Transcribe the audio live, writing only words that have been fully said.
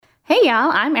Hey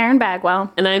y'all, I'm Erin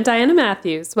Bagwell. And I'm Diana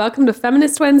Matthews. Welcome to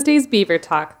Feminist Wednesday's Beaver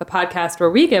Talk, the podcast where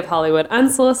we give Hollywood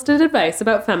unsolicited advice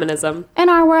about feminism. In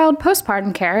our world,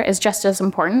 postpartum care is just as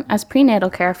important as prenatal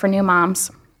care for new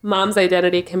moms. Mom's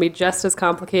identity can be just as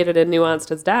complicated and nuanced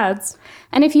as dad's.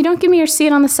 And if you don't give me your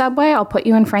seat on the subway, I'll put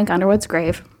you in Frank Underwood's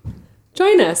grave.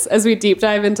 Join us as we deep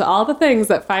dive into all the things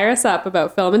that fire us up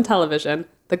about film and television,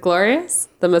 the glorious,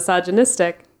 the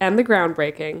misogynistic, and the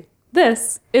groundbreaking.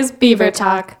 This is Beaver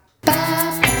Talk. Beaver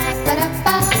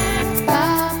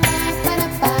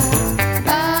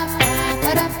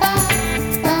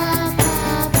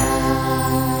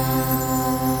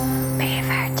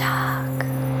Talk.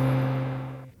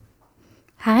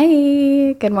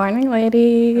 Hi, good morning,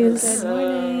 ladies. Good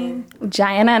morning.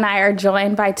 Diana and I are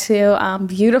joined by two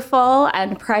beautiful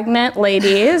and pregnant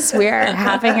ladies. We are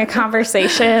having a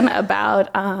conversation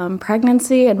about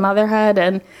pregnancy and motherhood,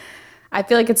 and I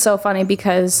feel like it's so funny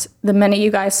because the minute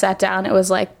you guys sat down, it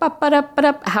was like,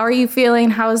 ba-ba-da-ba-da, how are you feeling?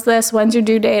 How is this? When's your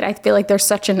due date? I feel like there's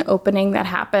such an opening that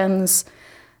happens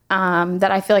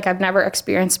that I feel like I've never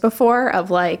experienced before, of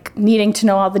like needing to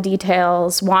know all the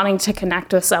details, wanting to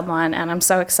connect with someone. And I'm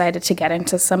so excited to get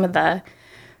into some of the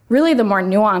really the more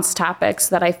nuanced topics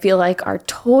that I feel like are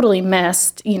totally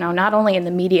missed, you know, not only in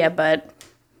the media, but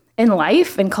in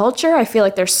life and culture. I feel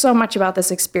like there's so much about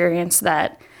this experience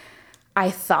that I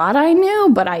thought I knew,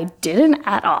 but I didn't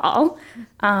at all.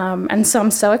 And so I'm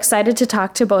so excited to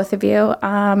talk to both of you.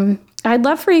 I'd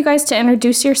love for you guys to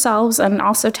introduce yourselves and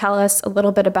also tell us a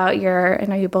little bit about I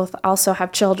know you both also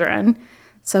have children,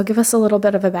 so give us a little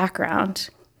bit of a background.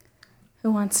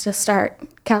 Who wants to start?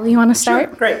 Kelley, you want to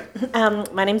start? Sure,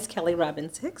 great. My name is Kelley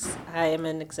Hicks. I am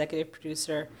an executive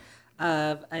producer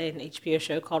of an HBO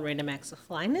show called Random Acts of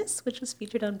Flyness, which was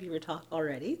featured on Beaver Talk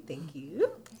already. Thank you.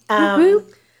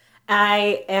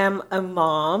 I am a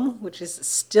mom, which is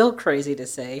still crazy to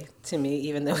say to me,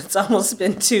 even though it's almost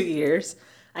been 2 years.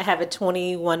 I have a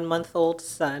 21-month-old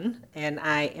son, and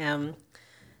I am,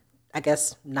 I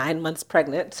guess, 9 months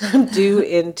pregnant. I'm due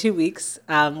in 2 weeks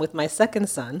with my second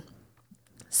son.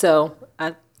 So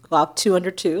I'm about 2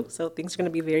 under 2, so things are going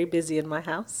to be very busy in my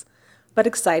house, but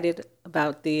excited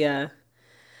about the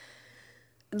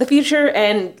future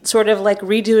and sort of like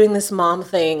redoing this mom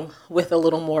thing with a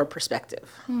little more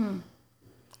perspective. And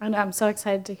I'm so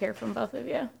excited to hear from both of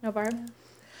you. Nobar?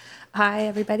 Hi,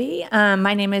 everybody.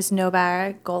 My name is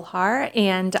Nobar Golhar,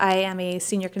 and I am a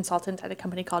senior consultant at a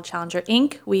company called Challenger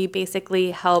Inc. We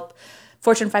basically help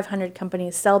Fortune 500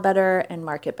 companies sell better and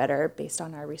market better based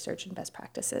on our research and best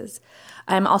practices.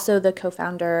 I'm also the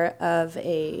co-founder of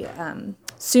a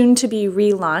soon-to-be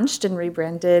relaunched and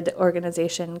rebranded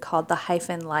organization called The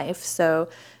Hyphen Life. So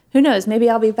who knows, maybe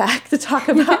I'll be back to talk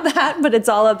about that, but it's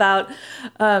all about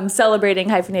celebrating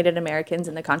hyphenated Americans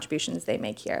and the contributions they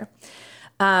make here.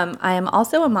 I am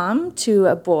also a mom to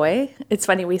a boy. It's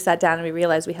funny, we sat down and we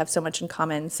realized we have so much in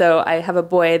common. So I have a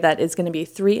boy that is going to be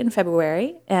 3 in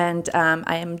February, and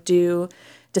I am due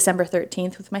December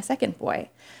 13th with my second boy.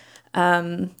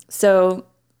 So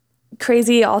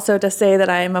crazy also to say that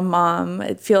I am a mom.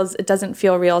 It doesn't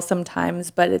feel real sometimes,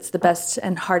 but it's the best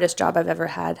and hardest job I've ever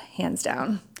had, hands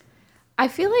down. I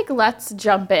feel like let's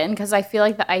jump in because I feel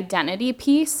like the identity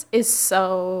piece is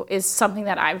something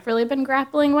that I've really been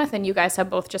grappling with, and you guys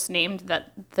have both just named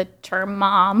the term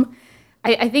mom.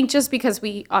 I think just because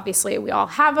we all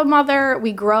have a mother,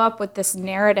 we grow up with this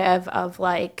narrative of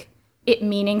like it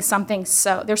meaning something,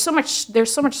 so there's so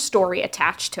much story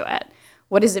attached to it.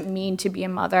 What does it mean to be a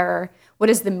mother? What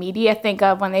does the media think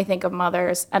of when they think of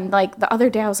mothers? And like the other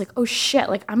day I was like, oh shit,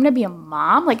 like I'm gonna be a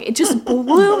mom? Like it just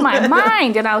blew my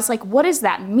mind. And I was like, what does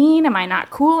that mean? Am I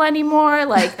not cool anymore?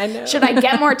 Like, should I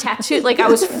get more tattoos? Like I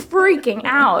was freaking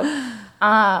out.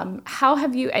 How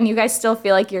have you, and you guys still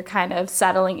feel like you're kind of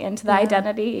settling into the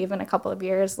identity even a couple of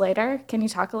years later? Can you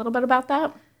talk a little bit about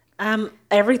that?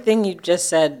 Everything you just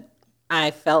said,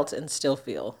 I felt and still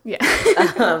feel. Yeah.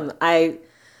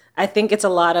 I think it's a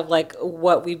lot of like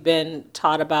what we've been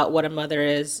taught about what a mother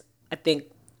is. I think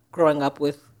growing up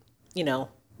with,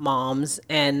 moms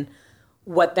and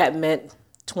what that meant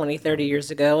 20, 30 years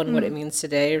ago and what it means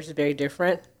today is very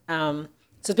different. So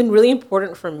it's been really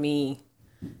important for me.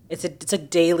 It's a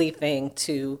daily thing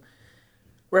to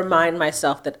remind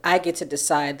myself that I get to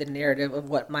decide the narrative of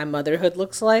what my motherhood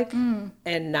looks like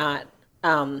and not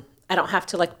I don't have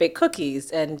to like bake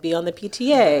cookies and be on the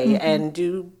PTA and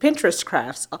do Pinterest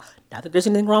crafts. Not that there's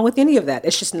anything wrong with any of that.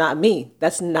 It's just not me.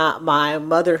 That's not my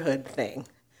motherhood thing.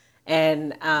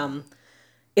 And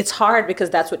it's hard because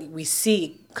that's what we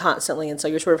see constantly. And so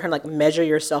you're sort of trying to like measure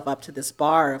yourself up to this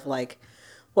bar of like,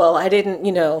 well, I didn't,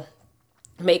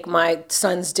 make my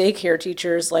son's daycare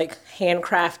teachers like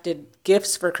handcrafted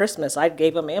gifts for Christmas. I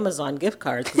gave them Amazon gift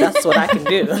cards because that's what I can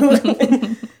do.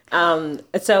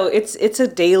 So it's a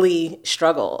daily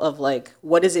struggle of like,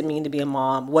 what does it mean to be a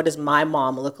mom? What does my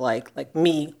mom look like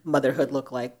me, motherhood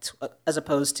look like, as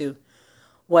opposed to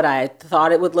what I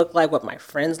thought it would look like, what my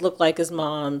friends look like as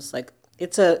moms. Like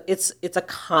it's a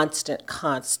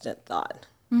constant thought.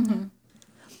 Mm-hmm.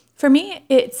 For me,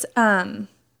 it's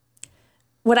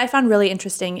what I found really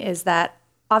interesting is that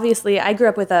obviously I grew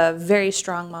up with a very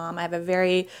strong mom. I have a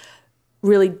very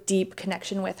really deep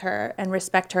connection with her and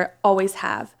respect her, always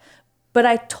have. But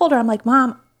I told her, I'm like,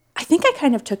 Mom, I think I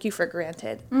kind of took you for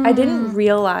granted. I didn't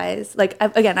realize, like,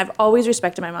 I've always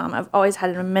respected my mom. I've always had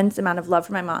an immense amount of love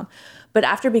for my mom. But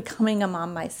after becoming a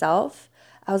mom myself,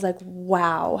 I was like,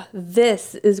 wow,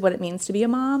 this is what it means to be a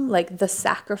mom. Like the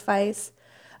sacrifice,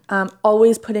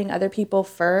 always putting other people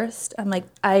first. I'm like,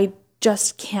 I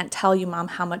just can't tell you, Mom,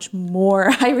 how much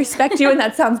more I respect you. And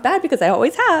that sounds bad because I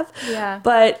always have. Yeah.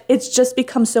 But it's just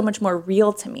become so much more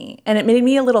real to me. And it made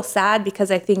me a little sad because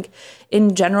I think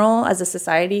in general, as a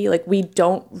society, like we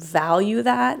don't value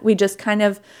that. We just kind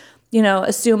of,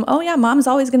 assume, oh yeah, mom's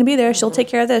always going to be there. She'll take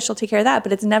care of this. She'll take care of that.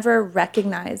 But it's never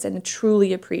recognized and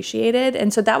truly appreciated.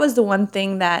 And so that was the one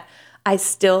thing that I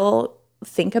still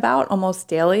think about almost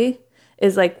daily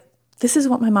is like, this is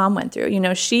what my mom went through.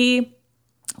 She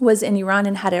was in Iran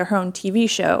and had her own TV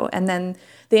show. And then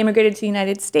they immigrated to the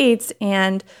United States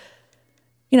and,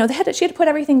 she had to put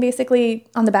everything basically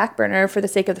on the back burner for the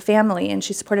sake of the family. And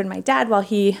she supported my dad while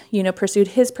he, pursued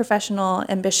his professional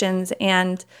ambitions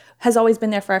and has always been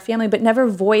there for our family, but never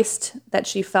voiced that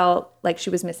she felt like she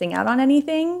was missing out on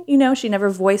anything. She never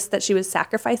voiced that she was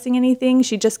sacrificing anything.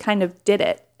 She just kind of did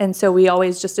it. And so we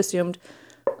always just assumed,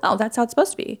 oh, that's how it's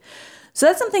supposed to be. So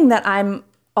that's something that I'm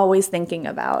always thinking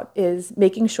about is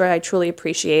making sure I truly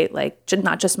appreciate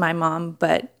not just my mom,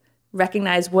 but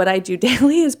recognize what I do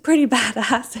daily is pretty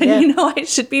badass. And, I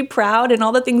should be proud and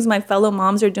all the things my fellow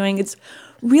moms are doing. It's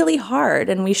really hard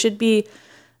and we should be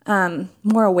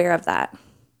more aware of that.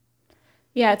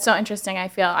 Yeah, it's so interesting. I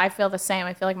feel the same.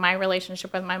 I feel like my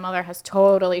relationship with my mother has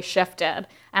totally shifted.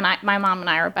 And my mom and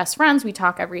I are best friends. We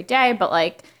talk every day,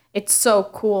 but it's so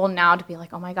cool now to be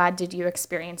like, oh my God, did you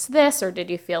experience this or did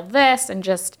you feel this? And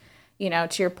just, to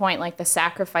your point, the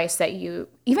sacrifice that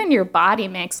even your body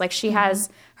makes. She has,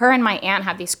 her and my aunt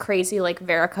have these crazy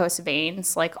varicose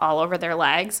veins all over their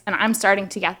legs. And I'm starting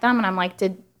to get them. And I'm like,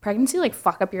 did pregnancy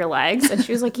fuck up your legs? And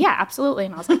she was like, yeah, absolutely.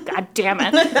 And I was like, God damn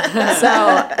it.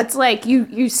 So it's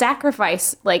you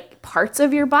sacrifice parts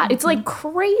of your body. It's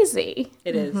crazy.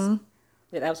 It is.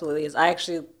 It absolutely is. I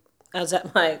was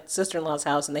at my sister-in-law's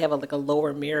house and they have a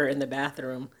lower mirror in the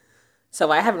bathroom. So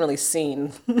I haven't really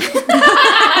seen a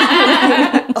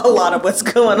lot of what's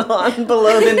going on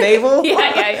below the navel.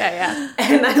 Yeah.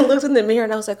 And I looked in the mirror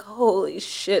and I was like, holy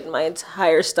shit, my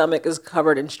entire stomach is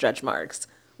covered in stretch marks,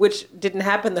 which didn't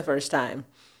happen the first time.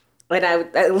 And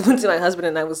I went to my husband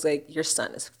and I was like, your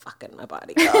son is fucking my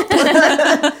body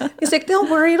up. He's like, don't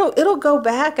worry, it'll go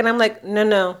back. And I'm like,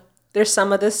 no. There's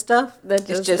some of this stuff that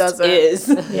just doesn't. Is.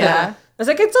 Yeah. I was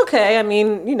like, it's okay. I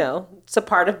mean, it's a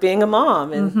part of being a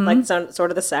mom and sort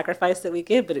of the sacrifice that we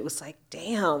give. But it was like,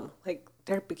 damn,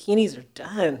 their bikinis are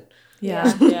done.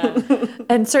 Yeah.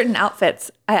 And certain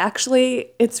outfits,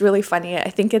 it's really funny. I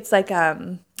think it's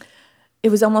it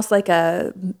was almost like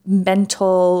a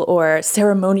mental or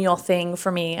ceremonial thing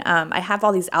for me. I have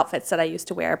all these outfits that I used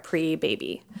to wear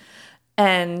pre-baby.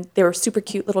 And they were super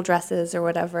cute little dresses or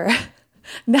whatever.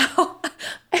 Now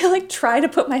I try to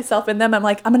put myself in them. I'm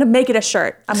like, I'm going to make it a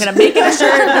shirt. I'm going to make it a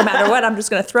shirt no matter what. I'm just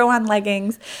going to throw on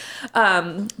leggings.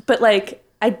 But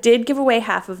I did give away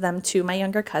half of them to my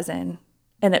younger cousin.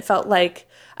 And it felt like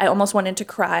I almost wanted to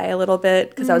cry a little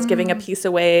bit because I was giving a piece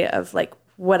away of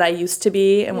what I used to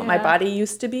be and what my body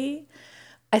used to be.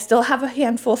 I still have a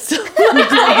handful still. You're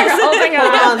holding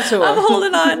on to them. I'm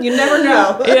holding on. You never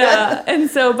know. Yeah. And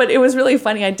so, but it was really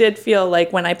funny. I did feel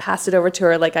when I passed it over to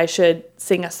her, I should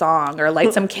sing a song or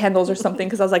light some candles or something.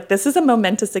 Because I was like, this is a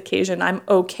momentous occasion. I'm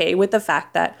okay with the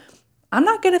fact that I'm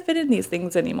not going to fit in these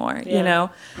things anymore, And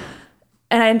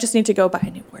I just need to go buy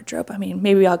a new wardrobe. I mean,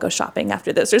 maybe I'll go shopping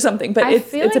after this or something. But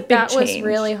it's a big that change. Was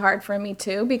really hard for me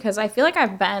too, because I feel like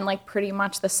I've been pretty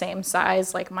much the same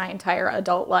size my entire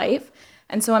adult life.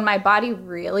 And so when my body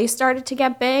really started to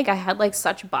get big, I had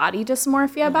such body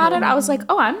dysmorphia about it. I was like,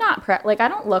 oh, I'm not I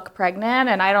don't look pregnant,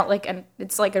 and I don't and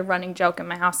it's a running joke in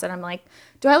my house that I'm like,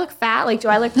 do I look fat? Do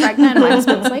I look pregnant? And my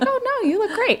husband's like, oh no, you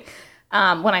look great.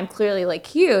 when I'm clearly like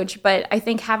huge. But I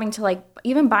think having to like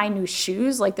even buy new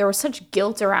shoes, like there was such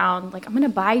guilt around like I'm gonna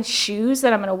buy shoes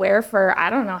that I'm gonna wear for I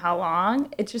don't know how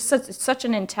long. It's just such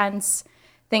an intense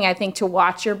thing, I think, to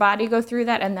watch your body go through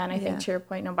that. And then I think to your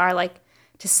point, Nobar, like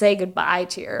to say goodbye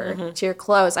to your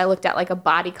clothes. I looked at like a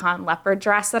bodycon leopard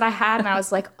dress that I had and I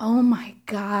was like, oh my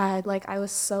God, like I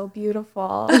was so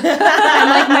beautiful. And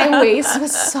like my waist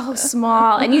was so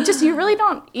small. And you really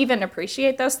don't even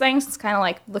appreciate those things. It's kind of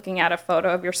like looking at a photo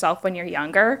of yourself when you're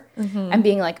younger and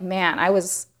being like, man, I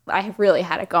really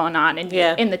had it going on. And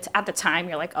at the time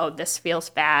you're like, oh, this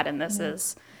feels bad and this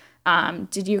is...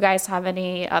 did you guys have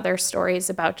any other stories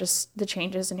about just the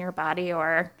changes in your body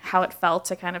or how it felt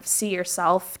to kind of see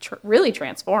yourself really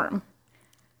transform?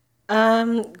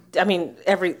 I mean,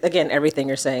 everything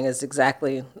you're saying is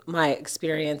exactly my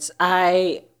experience.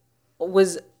 I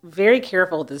was very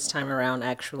careful this time around,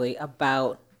 actually,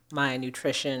 about my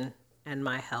nutrition and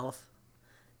my health.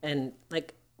 And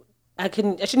like, I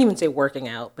shouldn't even say working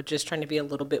out, but just trying to be a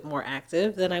little bit more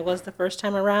active than I was the first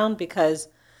time around, because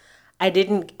I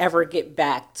didn't ever get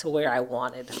back to where I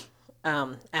wanted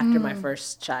after my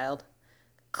first child.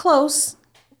 Close.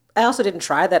 I also didn't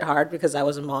try that hard because I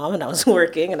was a mom and I was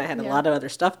working and I had a lot of other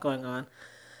stuff going on.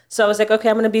 So I was like, okay,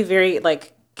 I'm going to be very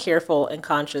like careful and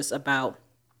conscious about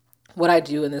what I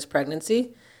do in this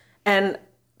pregnancy. And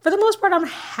for the most part, I'm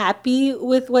happy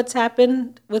with what's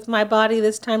happened with my body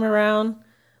this time around.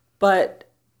 But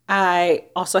I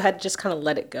also had to just kind of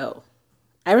let it go.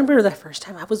 I remember the first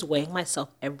time I was weighing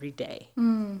myself every day.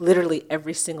 Literally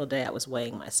every single day I was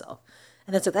weighing myself.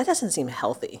 And then so that doesn't seem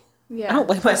healthy. Yeah. I don't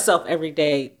weigh myself every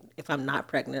day if I'm not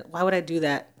pregnant. Why would I do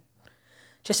that?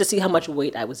 Just to see how much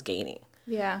weight I was gaining.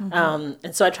 Yeah.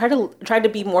 And so I tried to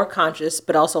be more conscious,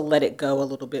 but also let it go a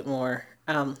little bit more.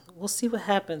 We'll see what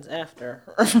happens after.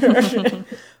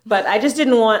 But I just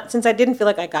didn't want, since I didn't feel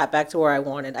like I got back to where I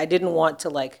wanted, I didn't want to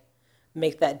like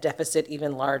make that deficit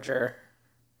even larger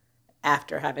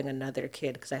after having another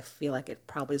kid, because I feel like it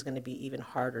probably is going to be even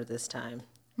harder this time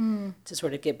to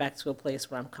sort of get back to a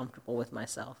place where I'm comfortable with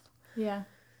myself. Yeah.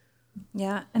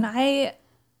 Yeah. And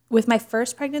with my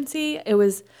first pregnancy, it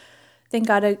was, thank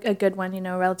God, a good one,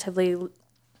 relatively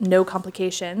no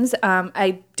complications.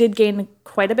 I did gain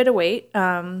quite a bit of weight,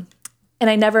 and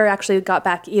I never actually got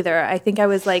back either. I think I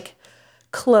was like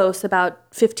close, about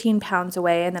 15 pounds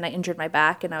away, and then I injured my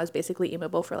back, and I was basically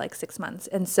immobile for like 6 months.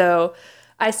 And so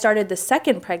I started the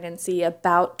second pregnancy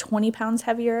about 20 pounds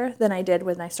heavier than I did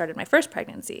when I started my first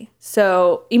pregnancy.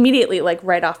 So immediately, like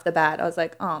right off the bat, I was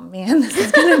like, oh man, this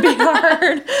is going to be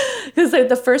hard. Because like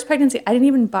the first pregnancy, I didn't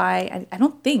even buy, I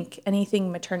don't think,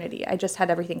 anything maternity. I just had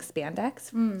everything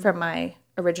spandex from my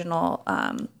original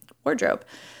wardrobe.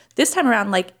 This time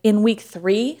around, like in week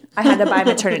 3, I had to buy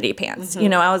maternity pants.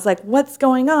 I was like, what's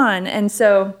going on? And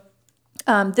so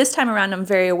this time around, I'm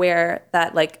very aware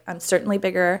that like I'm certainly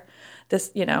bigger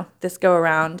this go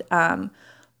around.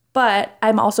 But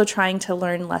I'm also trying to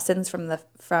learn lessons from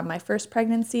my first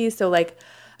pregnancy. So like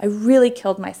I really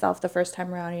killed myself the first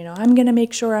time around. I'm going to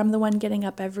make sure I'm the one getting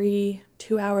up every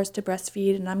 2 hours to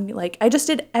breastfeed. And I'm like, I just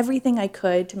did everything I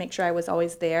could to make sure I was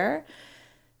always there.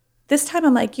 This time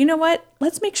I'm like, you know what?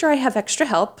 Let's make sure I have extra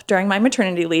help during my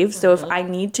maternity leave. So if I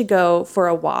need to go for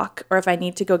a walk, or if I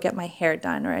need to go get my hair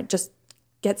done, or just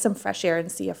get some fresh air and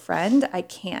see a friend, I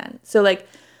can. So like,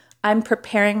 I'm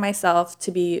preparing myself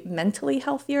to be mentally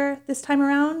healthier this time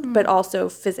around, but also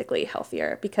physically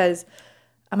healthier, because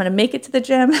I'm going to make it to the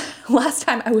gym. Last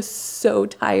time I was so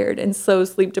tired and so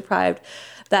sleep deprived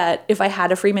that if I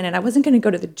had a free minute, I wasn't going to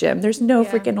go to the gym. There's no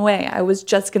freaking way. I was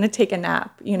just going to take a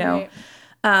nap,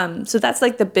 Right. So that's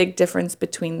like the big difference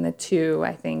between the two,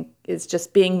 I think, is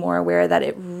just being more aware that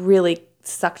it really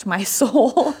sucked my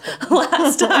soul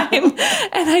last time.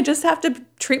 And I just have to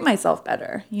treat myself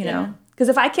better, you know? Because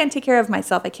if I can't take care of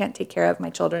myself, I can't take care of my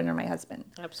children or my husband.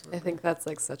 Absolutely. I think that's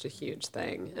like such a huge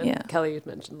thing. And Kelley, you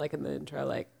mentioned like in the intro,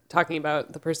 like talking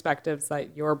about the perspectives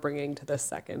that you're bringing to the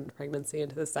second pregnancy and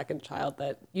to the second child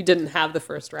that you didn't have the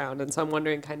first round. And so I'm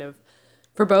wondering kind of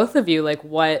for both of you, like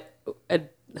what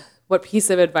piece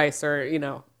of advice or,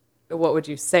 what would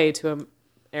you say to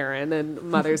Erin and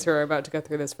mothers who are about to go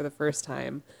through this for the first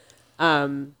time?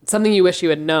 Something you wish you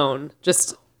had known,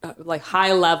 just like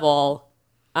high level,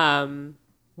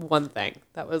 one thing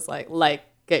that was like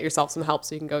get yourself some help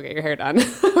so you can go get your hair done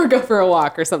or go for a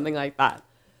walk or something like that.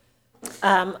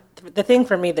 The thing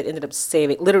for me that ended up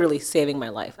literally saving my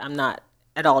life, I'm not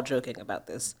at all joking about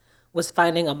this, was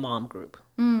finding a mom group.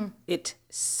 It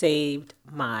saved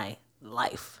my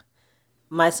life.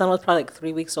 My son was probably like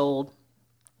 3 weeks old,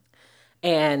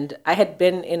 and I had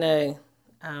been in a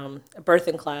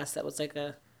birthing class that was like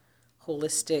a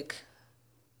holistic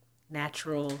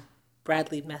natural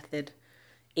Bradley method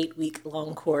 8-week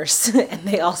long course. And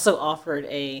they also offered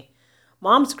a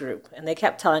mom's group, and they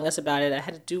kept telling us about it. I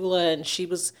had a doula, and she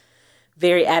was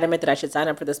very adamant that I should sign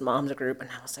up for this mom's group. And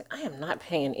I was like, I am not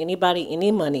paying anybody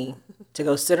any money to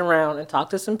go sit around and talk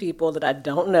to some people that I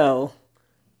don't know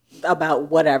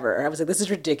about whatever. I was like, this is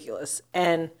ridiculous.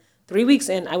 And 3 weeks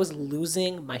in, I was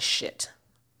losing my shit.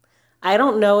 I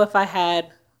don't know if I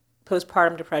had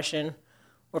postpartum depression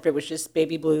or if it was just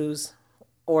baby blues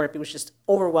or if it was just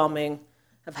overwhelming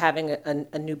of having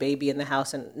a new baby in the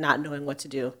house and not knowing what to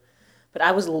do. But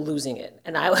I was losing it.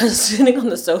 And I was sitting on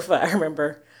the sofa. I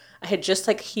remember I had just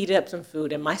like heated up some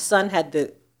food, and my son had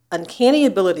the uncanny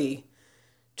ability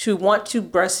to want to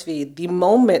breastfeed the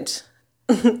moment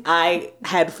I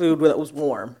had food that was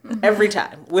warm, every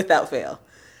time, without fail.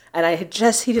 And I had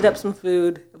just heated up some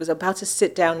food. I was about to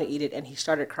sit down to eat it, and he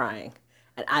started crying,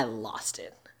 and I lost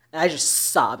it. And I was just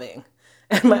sobbing.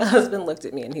 And my husband looked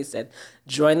at me and he said,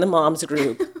 join the mom's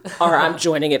group or I'm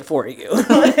joining it for you.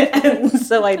 And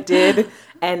so I did.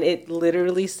 And it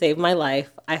literally saved my life.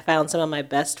 I found some of my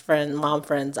best mom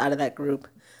friends out of that group.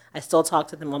 I still talk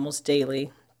to them almost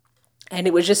daily. And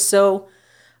it was just so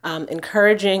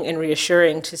encouraging and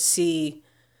reassuring to see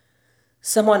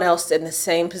someone else in the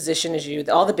same position as you.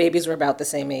 All the babies were about the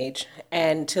same age.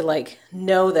 And to like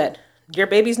know that your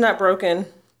baby's not broken,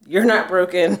 you're not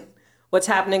broken, what's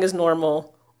happening is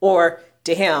normal, or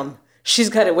damn, she's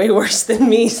got it way worse than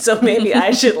me, so maybe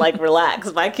I should like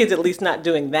relax. My kid's at least not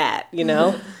doing that, you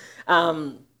know?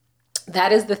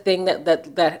 That is the thing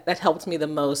that helped me the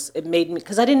most. It made me,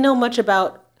 because I didn't know much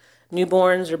about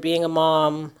newborns or being a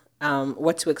mom,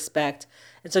 what to expect.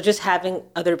 And so just having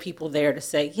other people there to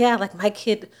say, yeah, like my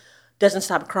kid doesn't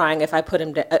stop crying if I put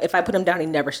him down, he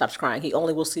never stops crying. He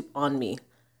only will sleep on me.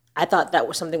 I thought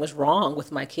that something was wrong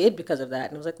with my kid because of that.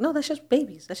 And I was like, no, that's just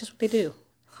babies. That's just what they do.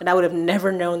 And I would have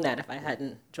never known that if I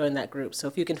hadn't joined that group. So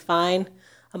if you can find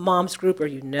a mom's group or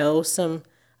you know some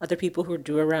other people who are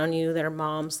due around you that are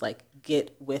moms, like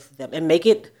get with them and make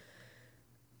it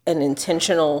an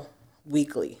intentional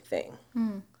weekly thing.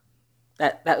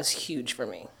 That was huge for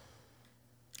me.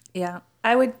 Yeah,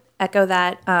 I would echo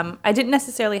that. I didn't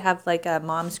necessarily have like a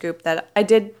mom's group that I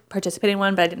did participate in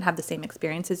one, but I didn't have the same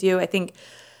experience as you. I think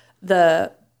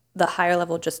the higher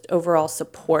level just overall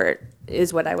support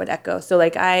is what I would echo. So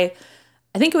like I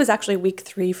think it was actually week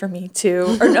 3 for me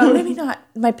too. Or no, maybe not.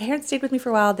 My parents stayed with me for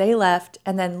a while. They left.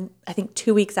 And then I think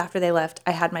 2 weeks after they left,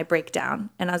 I had my breakdown.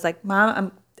 And I was like,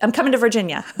 Mom, I'm coming to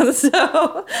Virginia.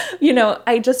 So,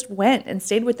 I just went and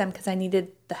stayed with them because I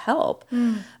needed the help.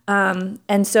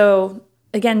 And so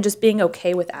again, just being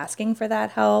okay with asking for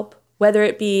that help, whether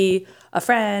it be a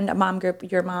friend, a mom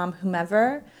group, your mom,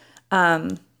 whomever,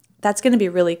 that's going to be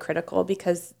really critical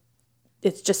because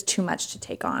it's just too much to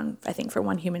take on, I think, for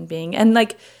one human being. And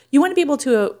like, you want to be able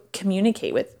to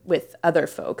communicate with other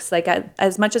folks. Like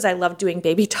as much as I love doing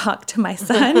baby talk to my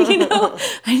son,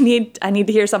 I need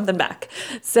to hear something back.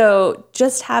 So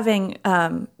just having,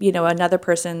 another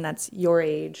person that's your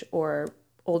age or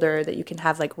older that you can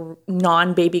have like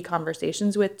non-baby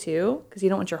conversations with too, because you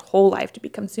don't want your whole life to be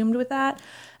consumed with that.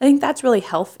 I think that's really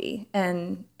healthy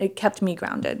and it kept me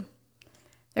grounded.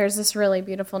 There's this really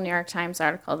beautiful New York Times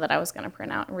article that I was going to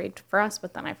print out and read for us,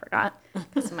 but then I forgot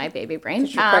because of my baby brain.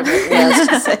 But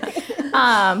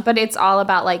it's all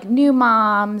about like new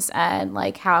moms and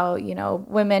like how,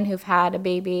 women who've had a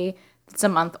baby that's a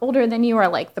month older than you are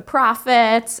like the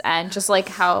prophets, and just like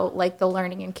how like the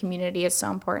learning and community is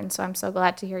so important. So I'm so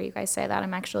glad to hear you guys say that.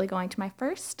 I'm actually going to my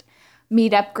first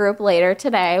meetup group later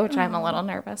today, which I'm a little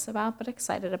nervous about, but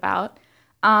excited about.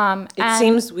 It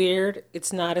seems weird.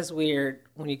 It's not as weird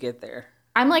when you get there.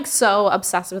 I'm like so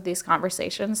obsessed with these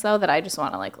conversations though that I just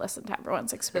want to like listen to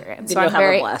everyone's experience. So I'm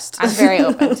very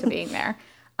open to being there.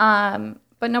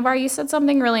 But Nobar, you said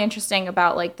something really interesting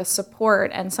about like the support,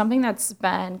 and something that's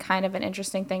been kind of an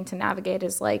interesting thing to navigate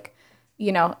is like,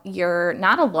 you're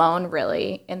not alone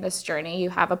really in this journey.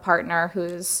 You have a partner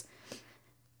who's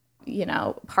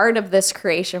part of this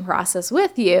creation process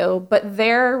with you, but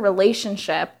their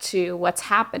relationship to what's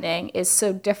happening is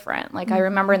so different. Like I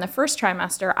remember in the first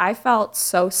trimester, I felt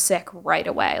so sick right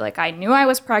away. Like I knew I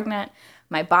was pregnant.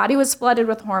 My body was flooded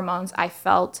with hormones. I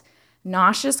felt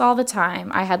nauseous all the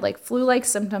time. I had like flu-like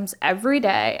symptoms every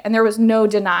day, and there was no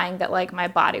denying that like my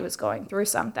body was going through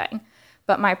something.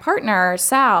 But my partner,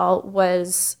 Sal,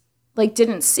 was like,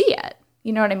 didn't see it.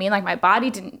 You know what I mean? Like my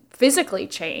body didn't physically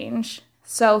change.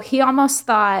 So he almost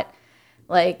thought,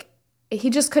 like, he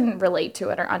just couldn't relate to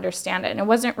it or understand it. And it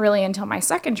wasn't really until my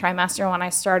second trimester when I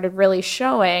started really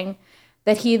showing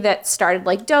that started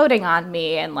like doting on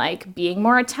me and like being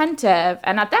more attentive.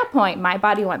 And at that point, my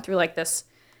body went through like this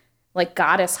like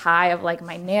goddess high of like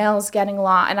my nails getting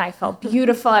long, and I felt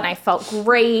beautiful and I felt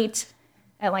great.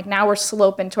 And like now we're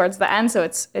sloping towards the end, so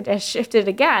it has shifted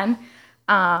again.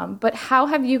 But how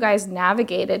have you guys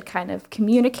navigated kind of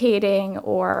communicating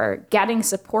or getting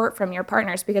support from your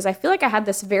partners? Because I feel like I had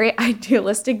this very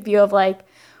idealistic view of like,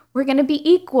 we're going to be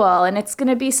equal and it's going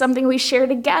to be something we share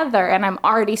together. And I'm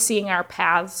already seeing our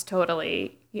paths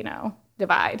totally,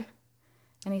 divide.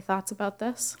 Any thoughts about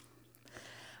this?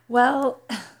 Well,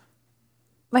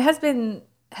 my husband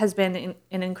has been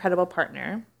an incredible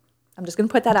partner. I'm just going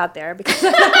to put that out there because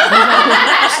start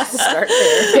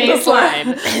there.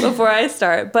 Baseline before I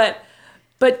start. But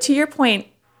to your point,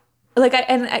 like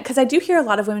because I do hear a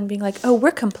lot of women being like, "Oh,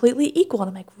 we're completely equal," and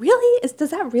I'm like, "Really?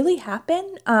 Does that really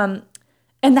happen?"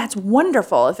 And that's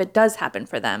wonderful if it does happen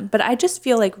for them. But I just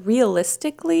feel like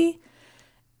realistically,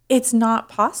 it's not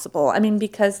possible. I mean,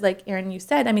 because like Erin, you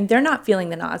said, I mean, they're not feeling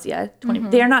the nausea.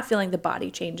 They're not feeling the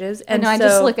body changes. And I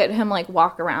just look at him like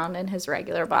walk around in his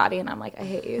regular body and I'm like, I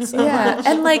hate you so much.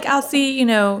 And like I'll see,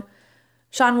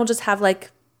 Sean will just have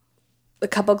like a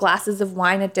couple glasses of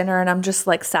wine at dinner and I'm just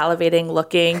like salivating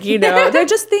looking, They're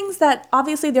just things that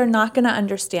obviously they're not going to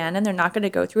understand and they're not going to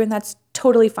go through, and that's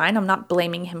totally fine. I'm not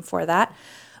blaming him for that.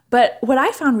 But what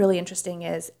I found really interesting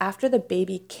is after the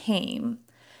baby came,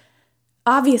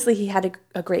 obviously he had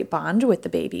a great bond with the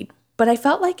baby, but I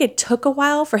felt like it took a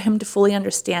while for him to fully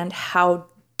understand how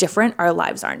different our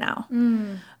lives are now.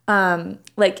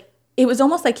 Like it was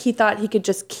almost like he thought he could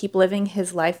just keep living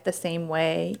his life the same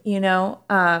way,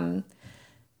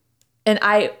 and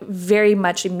I very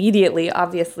much immediately,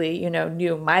 obviously,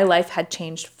 knew my life had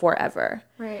changed forever.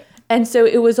 Right. And so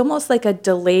it was almost like a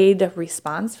delayed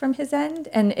response from his end.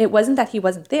 And it wasn't that he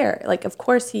wasn't there. Like, of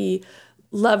course, he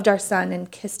loved our son and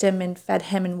kissed him and fed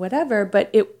him and whatever. But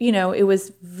it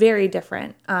was very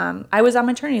different. I was on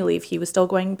maternity leave. He was still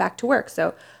going back to work.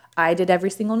 So I did every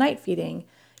single night feeding.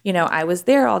 I was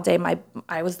there all day.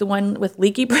 I was the one with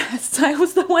leaky breasts. I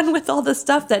was the one with all the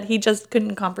stuff that he just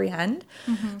couldn't comprehend.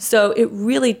 So it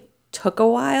really took a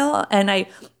while. And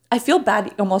I feel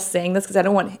bad almost saying this because I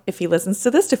don't want, if he listens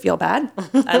to this, to feel bad.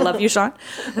 I love you, Sean.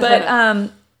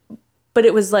 But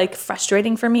it was like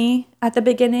frustrating for me at the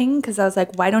beginning because I was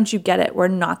like, why don't you get it? We're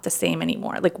not the same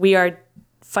anymore. Like we are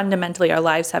fundamentally, our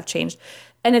lives have changed.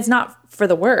 And it's not for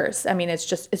the worse. I mean, it's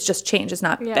just change. It's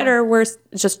not better or worse.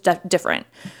 It's just different.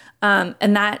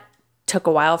 And that took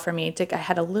a while for me. I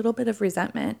had a little bit of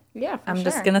resentment. Yeah, I'm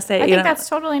just going to say. I think that's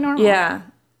totally normal. Yeah.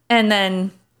 And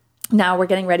then now we're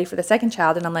getting ready for the second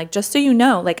child. And I'm like, just so you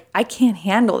know, like, I can't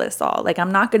handle this all. Like,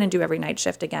 I'm not going to do every night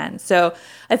shift again. So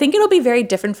I think it'll be very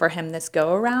different for him this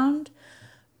go around.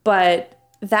 But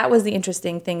that was the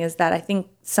interesting thing, is that I think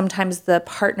sometimes the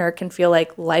partner can feel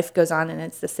like life goes on and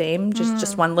it's the same,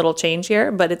 just one little change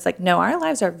here. But it's like, no, our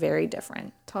lives are very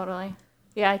different. Totally.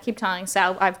 Yeah, I keep telling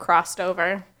Sal I've crossed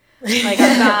over. Like,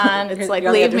 I'm done. It's like,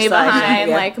 leave me behind.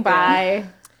 Yeah. Like, bye.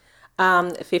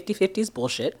 50-50 is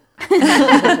bullshit.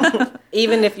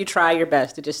 Even if you try your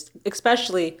best to just,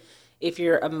 especially if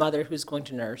you're a mother who's going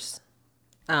to nurse.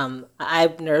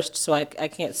 I've nursed, so I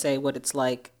can't say what it's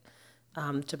like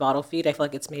to bottle feed. I feel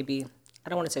like it's maybe, I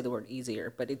don't want to say the word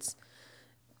easier, but it's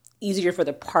easier for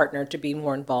the partner to be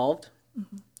more involved.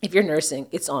 If you're nursing,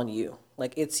 it's on you.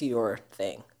 Like, it's your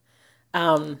thing.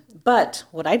 But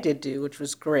what I did do, which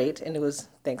was great, and it was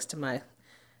thanks to my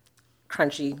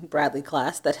crunchy Bradley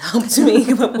class that helped me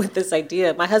come up with this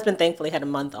idea. My husband thankfully had a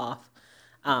month off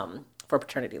for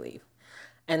paternity leave.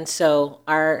 And so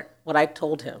what I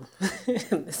told him,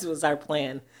 this was our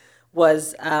plan,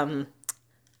 was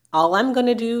all I'm going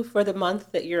to do for the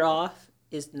month that you're off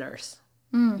is nurse.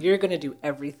 You're going to do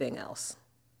everything else.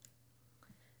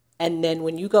 And then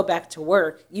when you go back to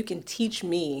work, you can teach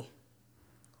me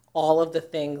all of the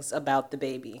things about the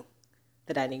baby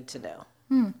that I need to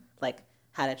know. Like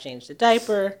how to change the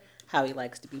diaper, how he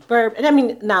likes to be burped. And I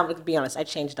mean, now to be honest, I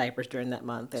changed diapers during that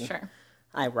month. And sure.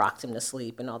 I rocked him to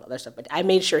sleep and all the other stuff. But I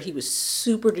made sure he was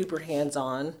super duper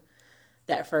hands-on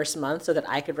that first month so that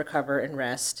I could recover and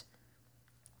rest.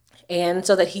 And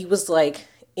so that he was like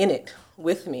in it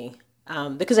with me.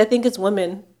 Because I think as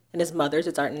women and as mothers,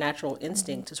 it's our natural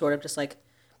instinct to sort of just like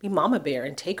be mama bear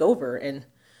and take over. And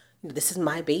you know, this is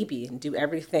my baby and do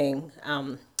everything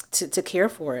to care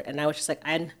for it. And I was just like,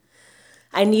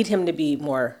 I need him to be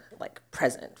more like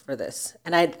present for this.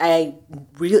 And I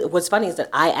really, what's funny is that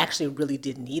I actually really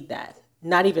did need that,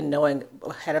 not even knowing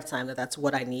ahead of time that that's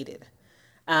what I needed.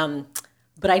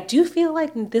 But I do feel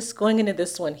like going into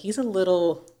this one, he's a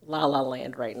little La La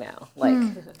Land right now. Like,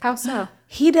 How so?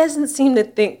 he doesn't seem to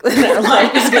think that our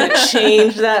life is going to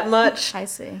change that much. I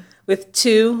see. With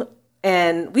 2,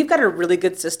 and we've got a really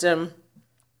good system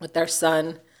with our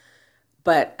son,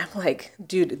 but I'm like,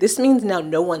 dude, this means now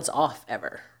no one's off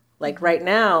ever. Like right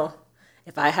now,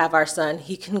 if I have our son,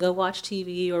 he can go watch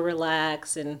TV or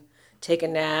relax and take a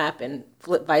nap and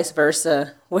flip vice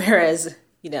versa. Whereas,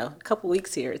 a couple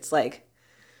weeks here, it's like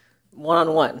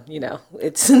one-on-one,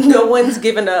 it's no one's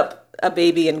giving up a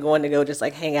baby and going to go just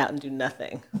like hang out and do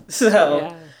nothing.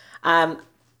 So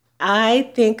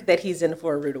I think that he's in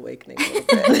for a rude awakening a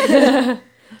little bit.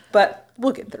 But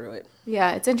we'll get through it.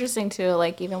 Yeah, it's interesting too,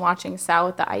 like even watching Sal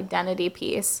with the identity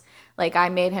piece. Like I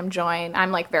made him join,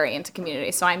 I'm like very into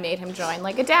community, so I made him join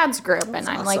like a dad's group and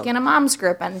I'm like in a mom's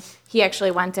group, and he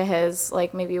actually went to his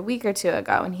like maybe a week or 2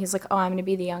 ago, and he's like, oh, I'm going to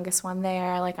be the youngest one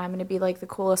there, like I'm going to be like the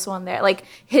coolest one there. Like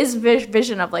his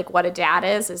vision of like what a dad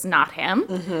is not him.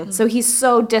 Mm-hmm. So he's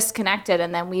so disconnected.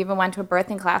 And then we even went to a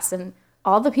birthing class and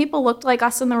all the people looked like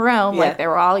us in the room. Like they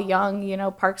were all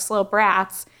young, Park Slope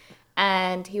brats.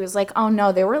 And he was like, oh,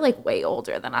 no, they were, like, way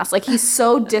older than us. Like, he's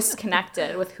so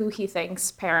disconnected with who he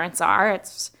thinks parents are.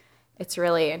 It's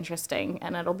really interesting.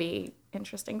 And it'll be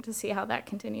interesting to see how that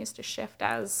continues to shift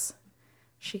as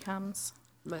she comes.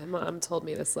 My mom told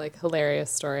me this, like, hilarious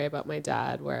story about my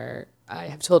dad where I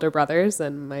have 2 older brothers,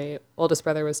 and my oldest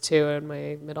brother was 2, and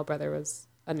my middle brother was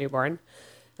a newborn.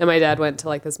 And my dad went to,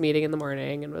 like, this meeting in the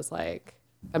morning and was like,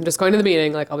 I'm just going to the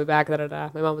meeting, like, I'll be back, da-da-da.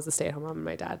 My mom was a stay-at-home mom, and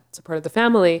my dad supported the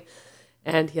family.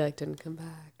 And he, like, didn't come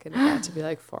back. And it got to be,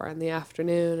 like, 4 in the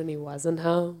afternoon, and he wasn't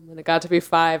home. And it got to be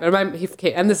 5. And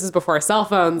and this is before cell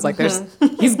phones. Like,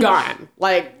 he's gone.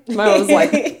 Like, my mom was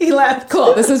like, he left.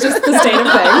 Cool, this is just the state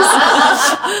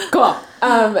of things. Cool.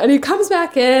 And he comes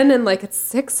back in, and, like, it's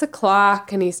 6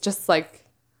 o'clock, and he's just, like,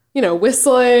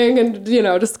 whistling and,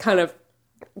 just kind of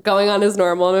going on as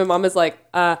normal. And my mom is like,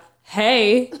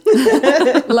 hey,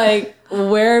 like,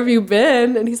 where have you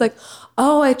been? And he's like,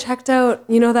 oh, I checked out,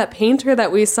 that painter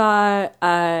that we saw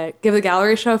give a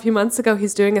gallery show a few months ago.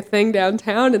 He's doing a thing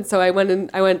downtown. And so I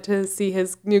went to see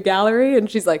his new gallery.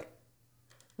 And she's like,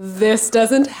 this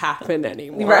doesn't happen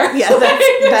anymore. Right. Yeah,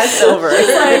 that's over.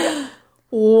 Like,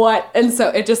 what? And so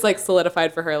it just like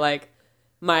solidified for her, like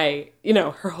her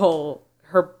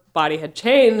body had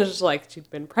changed. Like she'd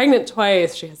been pregnant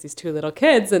twice. She has these 2 little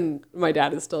kids. And my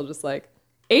dad is still just like,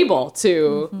 able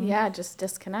to just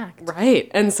disconnect,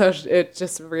 right? And so it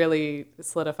just really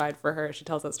solidified for her. She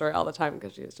tells that story all the time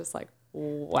because she was just like,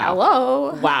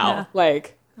 wow,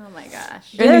 like, oh my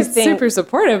gosh. And he's super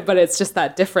supportive, but it's just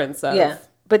that difference of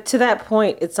but to that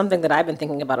point, it's something that I've been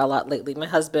thinking about a lot lately. My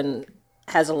husband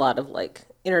has a lot of like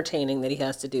entertaining that he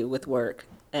has to do with work,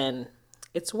 and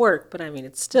it's work, but I mean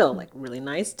it's still like really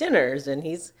nice dinners, and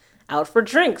he's out for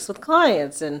drinks with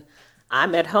clients, and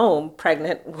I'm at home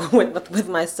pregnant with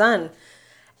my son,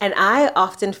 and I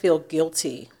often feel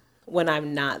guilty when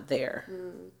I'm not there.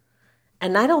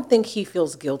 And I don't think he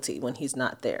feels guilty when he's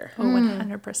not there. Oh,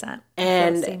 100%.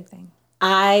 And same thing.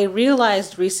 I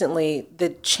realized recently the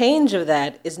change of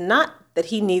that is not that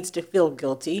he needs to feel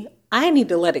guilty. I need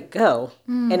to let it go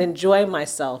and enjoy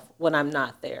myself when I'm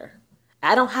not there.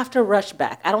 I don't have to rush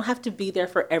back. I don't have to be there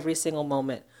for every single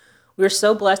moment. We're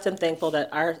so blessed and thankful that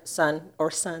our son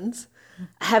or sons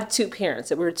have 2 parents,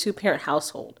 that we're a 2-parent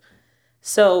household.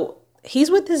 So he's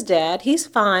with his dad. He's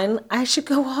fine. I should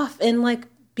go off and like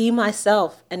be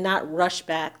myself and not rush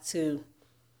back to,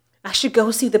 I should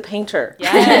go see the painter.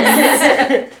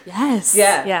 Yes. yes.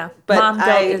 Yeah. Yeah. But Mom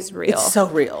guilt is real. It's so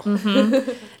real.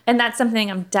 Mm-hmm. And that's something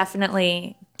I'm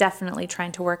definitely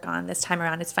trying to work on this time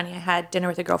around. It's funny. I had dinner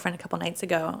with a girlfriend a couple nights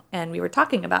ago, and we were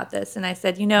talking about this. And I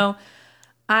said,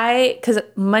 because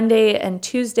Monday and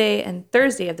Tuesday and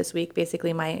Thursday of this week,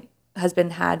 basically my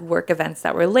husband had work events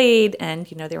that were late, and,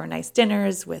 they were nice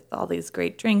dinners with all these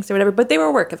great drinks or whatever, but they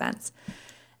were work events.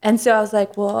 And so I was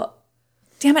like, well,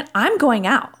 damn it, I'm going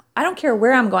out. I don't care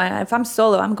where I'm going. If I'm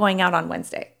solo, I'm going out on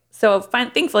Wednesday. So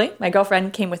thankfully, my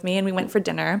girlfriend came with me and we went for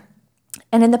dinner.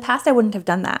 And in the past, I wouldn't have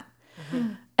done that.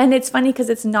 Mm-hmm. And it's funny because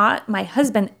it's not my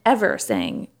husband ever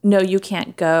saying, no, you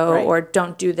can't go, right, or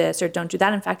don't do this or don't do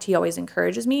that. In fact, he always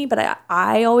encourages me, but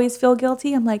I always feel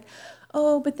guilty. I'm like,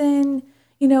 oh, but then,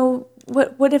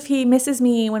 what if he misses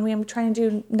me when I'm trying to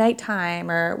do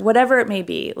nighttime or whatever it may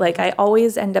be? Like, I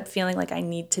always end up feeling like I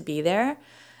need to be there.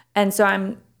 And so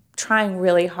I'm trying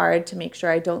really hard to make sure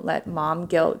I don't let mom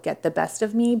guilt get the best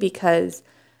of me, because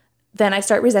then I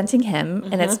start resenting him,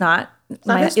 and it's not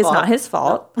his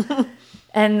fault.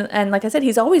 And like I said,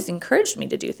 he's always encouraged me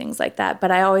to do things like that.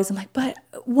 But I always am like, but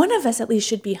one of us at least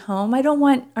should be home. I don't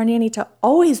want our nanny to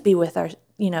always be with our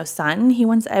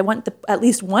son. I want at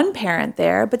least one parent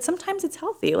there, but sometimes it's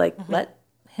healthy. Like, let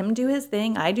him do his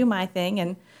thing, I do my thing,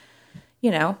 and,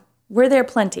 we're there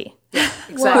plenty.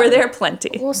 Exactly. We're there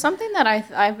plenty. Well, something that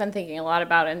I've been thinking a lot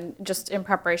about, and just in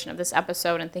preparation of this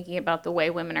episode and thinking about the way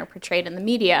women are portrayed in the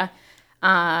media,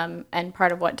 and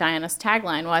part of what Diana's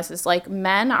tagline was, is like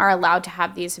men are allowed to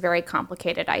have these very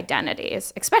complicated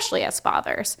identities, especially as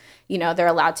fathers. They're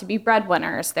allowed to be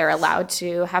breadwinners. They're allowed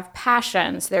to have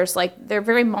passions. They're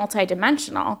very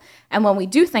multidimensional. And when we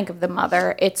do think of the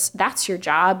mother, that's your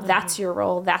job, that's your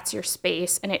role, that's your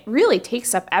space, and it really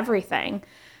takes up everything.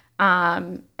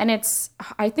 And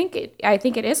I think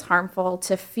it is harmful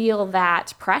to feel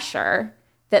that pressure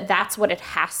that's what it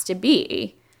has to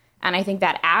be. And I think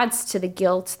that adds to the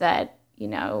guilt that,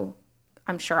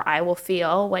 I'm sure I will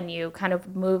feel when you kind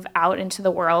of move out into the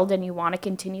world and you want to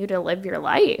continue to live your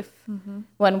life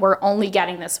when we're only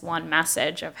getting this one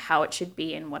message of how it should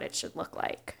be and what it should look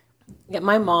like. Yeah,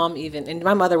 my mom and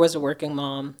my mother was a working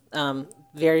mom,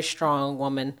 very strong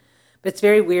woman. But it's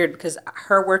very weird because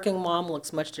her working mom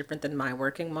looks much different than my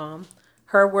working mom.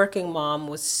 Her working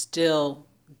mom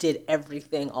did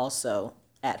everything also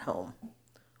at home.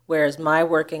 Whereas my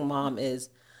working mom is,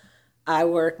 I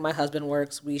work, my husband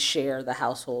works, we share the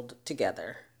household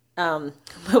together.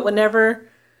 But whenever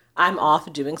I'm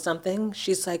off doing something,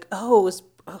 she's like,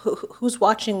 who's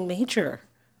watching Major?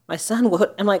 My son,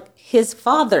 what? I'm like, his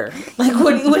father. Like,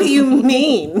 what do you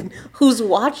mean? Who's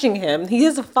watching him? He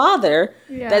is a father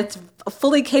that's a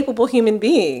fully capable human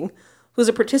being who's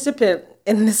a participant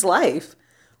in this life.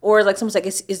 Or like someone's like,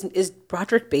 is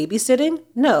Broderick babysitting?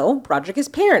 No, Broderick is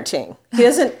parenting. He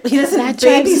doesn't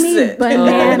babysit.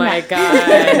 Oh my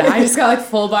God. I just got like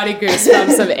full body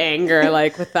goosebumps of anger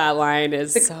like with that line.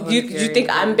 Is so you think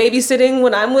I'm babysitting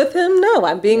when I'm with him? No,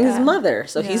 I'm being his mother.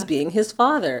 So he's being his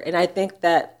father. And I think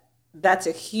that's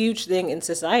a huge thing in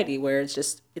society where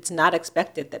it's not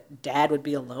expected that dad would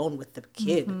be alone with the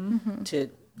kid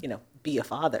to, be a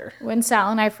father. When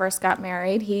Sal and I first got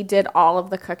married, he did all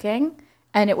of the cooking.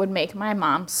 And it would make my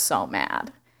mom so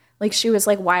mad. Like, she was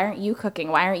like, why aren't you cooking?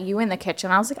 Why aren't you in the kitchen?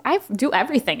 I was like, I do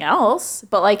everything else.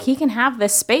 But, like, he can have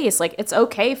this space. Like, it's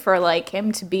okay for, like,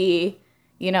 him to be,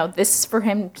 this is for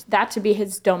him, that to be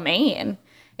his domain.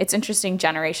 It's interesting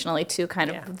generationally, too,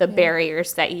 kind of the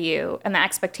barriers that and the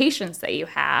expectations that you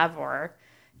have or,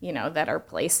 that are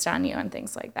placed on you and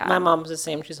things like that. My mom's the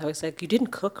same. She's always like, you didn't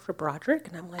cook for Broderick?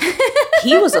 And I'm like,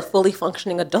 he was a fully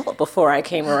functioning adult before I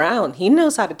came around. He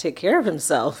knows how to take care of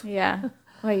himself. Yeah.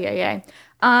 Oh, yeah.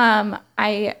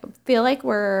 I feel like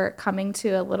we're coming to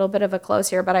a little bit of a close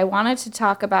here, but I wanted to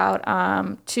talk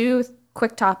about two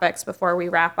quick topics before we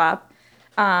wrap up.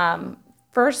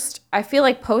 First, I feel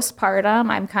like postpartum,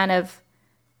 I'm kind of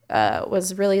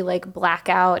was really like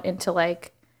blackout into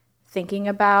like thinking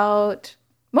about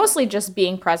mostly just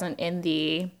being present in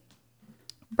the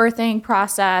birthing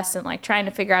process and like trying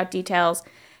to figure out details.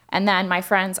 And then my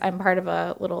friends, I'm part of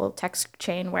a little text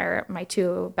chain where my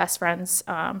two best friends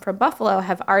from Buffalo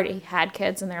have already had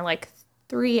kids and they're like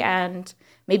 3 and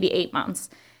maybe 8 months.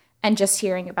 And just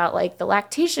hearing about like the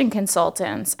lactation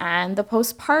consultants and the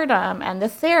postpartum and the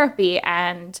therapy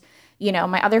and,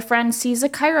 my other friend sees a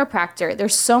chiropractor.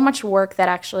 There's so much work that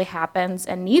actually happens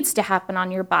and needs to happen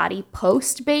on your body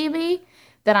post-baby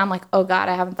that I'm like, oh God,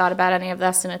 I haven't thought about any of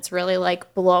this, and it's really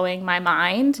like blowing my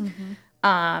mind.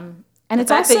 And the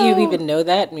fact that you even know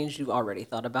that means you've already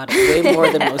thought about it way more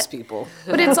than most people.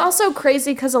 But it's also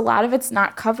crazy because a lot of it's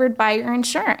not covered by your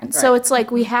insurance. Right. So it's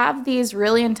like we have these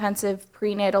really intensive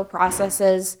prenatal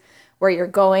processes where you're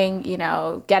going,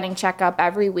 getting checkup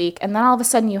every week, and then all of a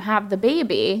sudden you have the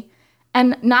baby.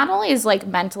 And not only is like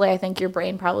mentally, I think your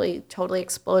brain probably totally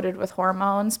exploded with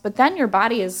hormones, but then your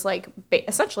body is like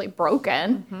essentially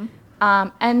broken.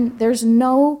 And there's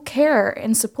no care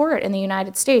and support in the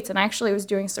United States. And I actually was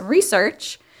doing some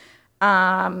research,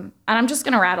 and I'm just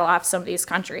going to rattle off some of these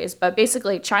countries, but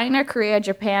basically China, Korea,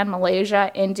 Japan,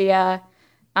 Malaysia, India,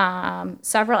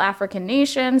 several African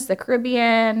nations, the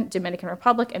Caribbean, Dominican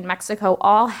Republic, and Mexico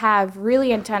all have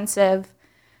really intensive,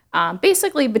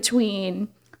 basically between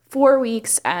 4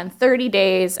 weeks and 30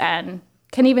 days and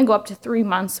can even go up to 3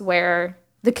 months where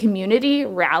the community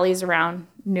rallies around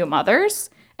new mothers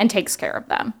and takes care of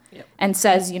them and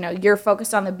says, you're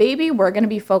focused on the baby, we're going to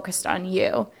be focused on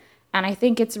you. And I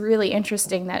think it's really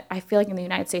interesting that I feel like in the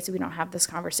United States, we don't have this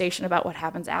conversation about what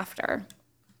happens after.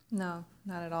 No,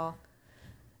 not at all.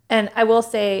 And I will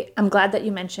say, I'm glad that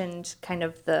you mentioned kind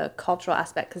of the cultural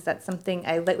aspect because that's something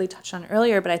I lightly touched on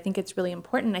earlier, but I think it's really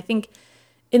important. I think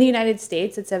in the United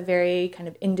States, it's a very kind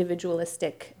of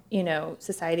individualistic,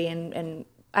 society, and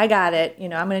I got it,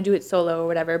 I'm going to do it solo or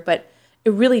whatever, but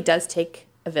it really does take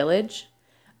a village,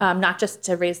 not just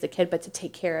to raise the kid, but to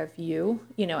take care of you,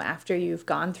 you know, after you've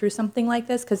gone through something like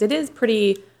this, because it is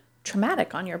pretty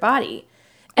traumatic on your body.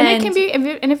 And it can be,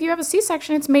 and if you have a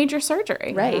C-section, it's major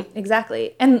surgery. Right,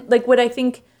 exactly. And like what I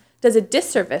think does a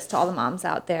disservice to all the moms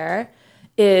out there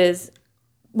is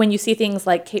when you see things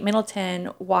like Kate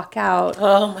Middleton walk out.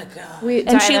 Oh my God.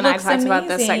 And she looks amazing. About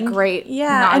this like great nausea.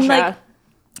 And like,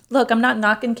 look, I'm not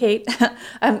knocking Kate.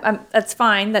 That's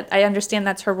fine. That I understand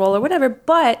that's her role or whatever.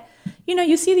 But you know,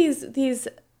 you see these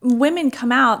women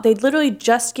come out. They literally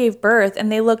just gave birth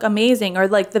and they look amazing. Or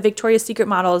like the Victoria's Secret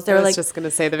models. They're I was just gonna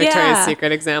say the Victoria's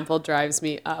Secret example drives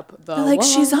me up the wall. Like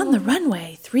she's on the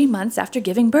runway 3 months after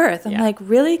giving birth. I'm like,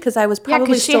 really? Because I was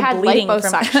probably still bleeding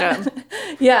liposuction. from.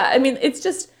 Yeah, I mean,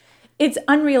 it's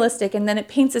unrealistic, and then it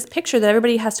paints this picture that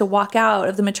everybody has to walk out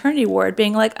of the maternity ward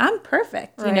being like, I'm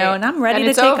perfect, you know, and I'm ready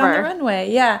to take on the runway.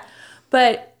 Yeah,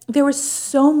 but there was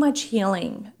so much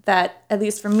healing that, at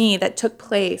least for me, that took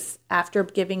place after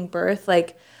giving birth.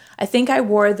 Like, I think I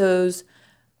wore those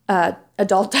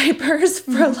adult diapers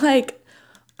for like,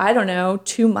 I don't know,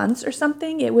 2 months or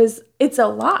something. It's a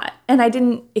lot, and I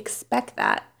didn't expect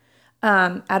that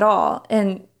at all.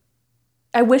 And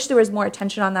I wish there was more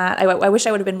attention on that. I wish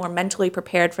I would have been more mentally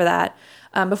prepared for that.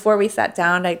 Before we sat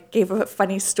down, I gave a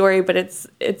funny story, but it's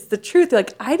the truth.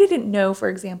 Like, I didn't know, for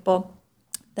example,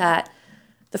 that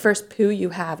the first poo you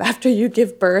have after you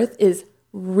give birth is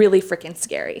really freaking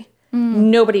scary.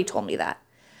 Nobody told me that.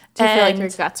 Do you feel like your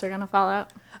guts are going to fall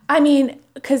out? I mean,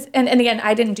 because, and again,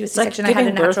 I didn't do a C-section. Like I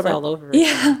had a natural birth all over.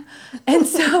 Yeah. And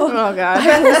so oh, God.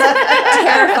 I was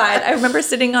terrified. I remember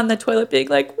sitting on the toilet being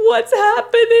like, what's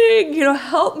happening? You know,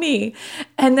 help me.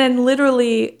 And then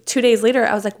literally 2 days later,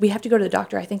 I was like, we have to go to the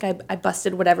doctor. I think I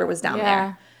busted whatever was down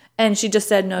there. And she just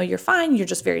said, no, you're fine. You're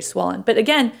just very swollen. But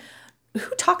again,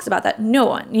 who talks about that? No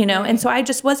one, you know? And so I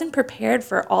just wasn't prepared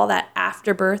for all that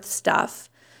afterbirth stuff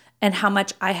and how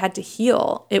much I had to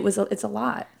heal. It's a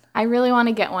lot. I really want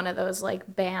to get one of those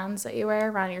like bands that you wear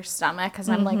around your stomach because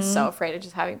I'm like so afraid of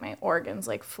just having my organs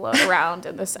like float around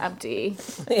in this empty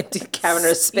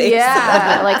cavernous space.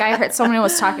 Yeah, like I heard someone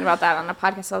was talking about that on a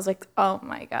podcast. I was like, oh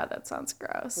my God, that sounds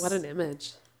gross. What an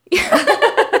image.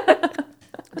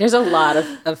 There's a lot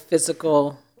of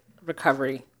physical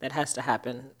recovery that has to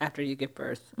happen after you give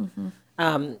birth.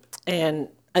 And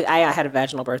I had a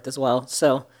vaginal birth as well,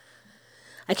 so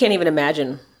I can't even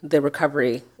imagine the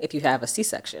recovery if you have a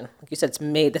C-section. Like you said,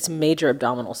 that's major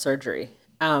abdominal surgery.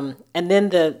 And then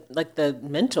the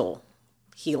mental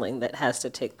healing that has to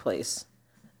take place.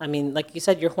 I mean, like you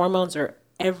said, your hormones are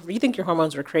you think your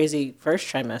hormones are crazy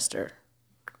first trimester.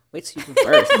 Wait till you give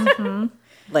birth.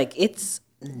 Like, it's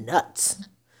nuts.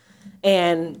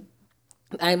 And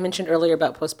I mentioned earlier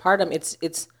about postpartum.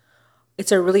 It's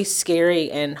a really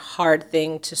scary and hard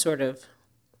thing to sort of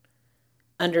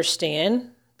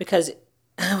understand, because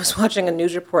I was watching a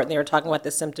news report and they were talking about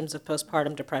the symptoms of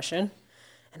postpartum depression.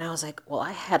 And I was like, well,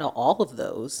 I had all of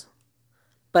those,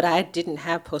 but I didn't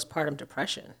have postpartum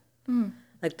depression.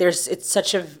 Like it's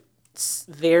such a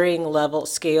varying level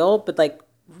scale, but like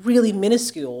really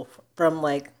minuscule from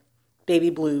like baby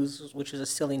blues, which is a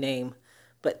silly name,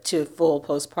 but to full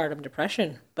postpartum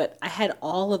depression. But I had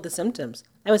all of the symptoms.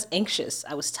 I was anxious.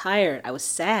 I was tired. I was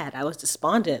sad. I was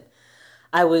despondent.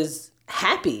 I was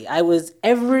happy. I was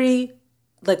every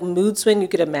like mood swing you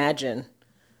could imagine.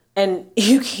 And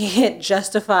you can't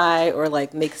justify or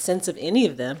like make sense of any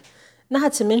of them.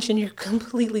 Not to mention you're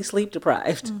completely sleep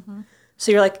deprived.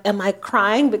 So you're like, am I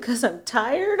crying because I'm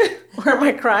tired? Or am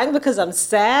I crying because I'm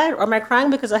sad? Or am I crying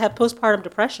because I have postpartum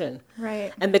depression?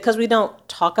 Right. And because we don't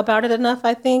talk about it enough,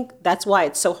 I think, that's why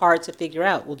it's so hard to figure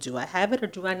out, well, do I have it or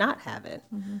do I not have it?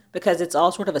 Because it's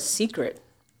all sort of a secret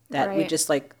that we just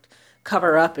like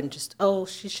cover up and just, oh,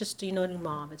 she's just, a new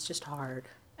mom. It's just hard.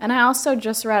 And I also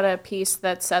just read a piece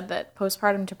that said that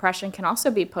postpartum depression can also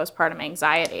be postpartum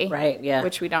anxiety. Right, yeah.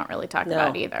 Which we don't really talk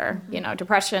about either. You know,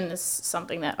 depression is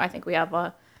something that I think we have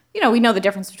we know the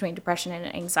difference between depression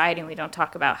and anxiety, and we don't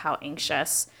talk about how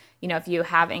anxious, if you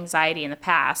have anxiety in the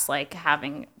past, like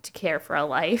having to care for a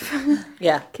life,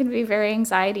 can be very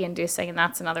anxiety inducing, and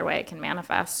that's another way it can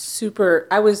manifest. Maybe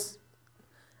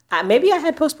I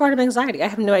had postpartum anxiety. I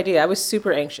have no idea. I was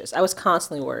super anxious. I was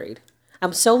constantly worried.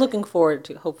 I'm so looking forward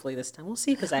to, hopefully this time, we'll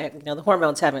see, because the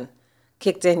hormones haven't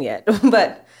kicked in yet,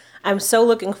 but I'm so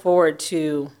looking forward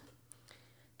to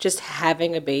just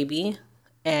having a baby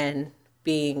and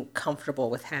being comfortable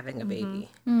with having a baby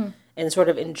and sort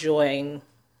of enjoying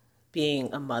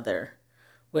being a mother.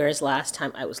 Whereas last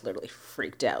time I was literally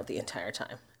freaked out the entire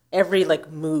time. Every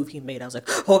move he made, I was like,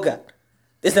 oh God,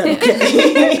 is that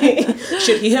okay?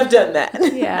 Should he have done that?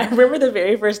 Yeah. I remember the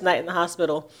very first night in the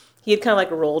hospital, he had kind of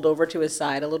like rolled over to his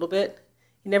side a little bit.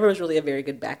 He never was really a very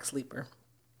good back sleeper.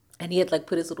 And he had like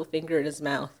put his little finger in his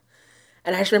mouth.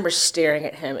 And I just remember staring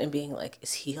at him and being like,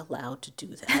 is he allowed to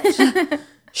do that?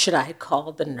 Should I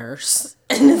call the nurse?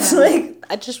 And it's like,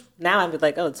 now I'm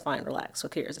like, oh, it's fine, relax, who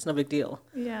cares? It's no big deal.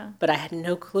 Yeah. But I had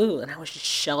no clue, and I was just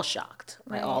shell-shocked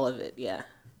by all of it, yeah.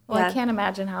 Well, I can't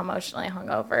imagine how emotionally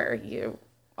hungover you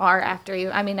are after you.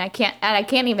 I mean, I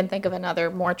can't even think of another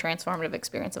more transformative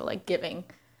experience of like giving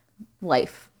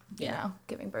life, you know,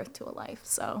 giving birth to a life.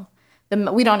 So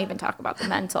we don't even talk about the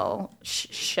mental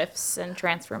shifts and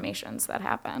transformations that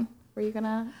happen. Were you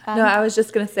gonna add? No, I was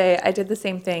just gonna say I did the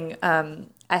same thing.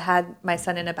 I had my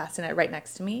son in a bassinet right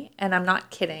next to me, and I'm not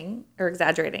kidding or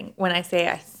exaggerating when I say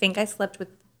I think I slept,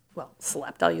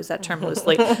 I'll use that term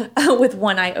loosely, with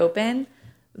one eye open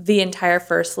the entire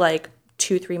first like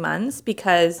 2-3 months,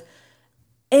 because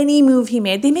any move he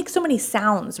made, they make so many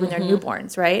sounds when they're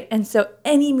newborns, right? And so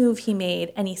any move he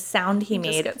made, any sound he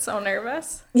made. Just get so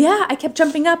nervous. Yeah, I kept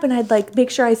jumping up, and I'd like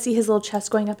make sure I see his little chest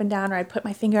going up and down, or I'd put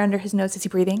my finger under his nose. Is he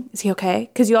breathing? Is he okay?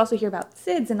 Because you also hear about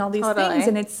SIDS and all these things,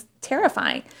 and it's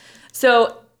terrifying.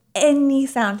 So any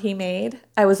sound he made,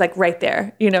 I was like right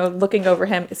there, you know, looking over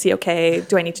him. Is he okay?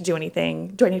 Do I need to do anything?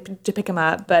 Do I need to pick him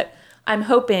up? But I'm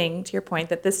hoping, to your point,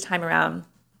 that this time around,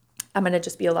 I'm going to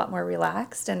just be a lot more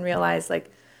relaxed and realize like,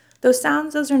 those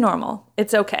sounds, those are normal.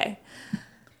 It's okay.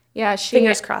 Yeah,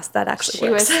 fingers crossed that actually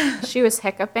works. She was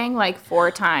hiccuping like 4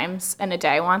 times in a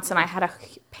day once, and I had a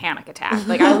panic attack.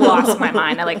 Like I lost my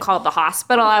mind. I like called the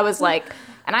hospital. I was like,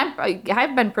 and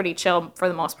I've been pretty chill for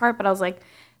the most part, but I was like,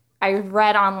 I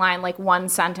read online like one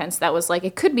sentence that was like,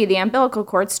 it could be the umbilical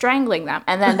cord strangling them,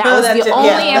 and then that was the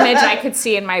only image I could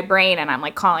see in my brain. And I'm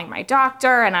like calling my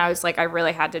doctor, and I was like, I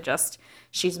really had to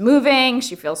she's moving,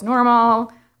 she feels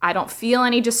normal. I don't feel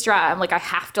any distress. I'm like, I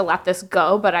have to let this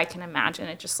go, but I can imagine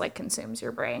it just like consumes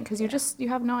your brain because you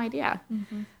have no idea.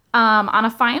 Mm-hmm. On a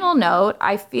final note,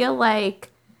 I feel like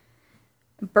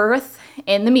birth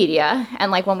in the media,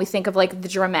 and like when we think of like the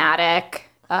dramatic,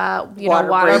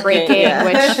 water breaking,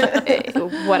 which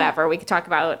whatever, we could talk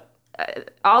about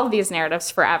all of these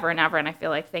narratives forever and ever. And I feel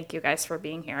like thank you guys for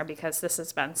being here because this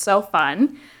has been so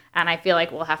fun. And I feel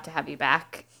like we'll have to have you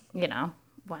back, you know,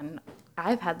 when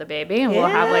I've had the baby, and we'll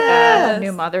have like a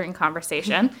new mothering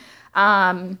conversation.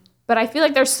 But I feel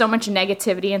like there's so much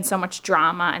negativity and so much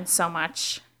drama and so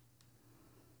much,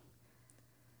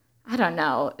 I don't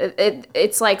know.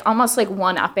 It's like almost like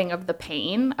one-upping of the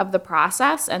pain of the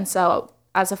process. And so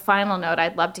as a final note,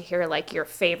 I'd love to hear like your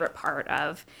favorite part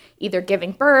of either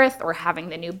giving birth or having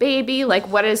the new baby. Like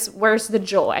where's the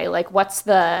joy? Like what's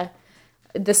the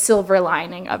silver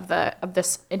lining of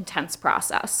this intense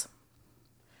process?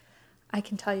 I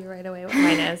can tell you right away what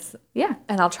mine is. Yeah.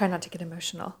 And I'll try not to get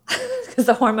emotional because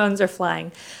the hormones are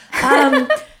flying.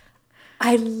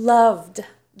 I loved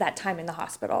that time in the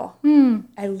hospital.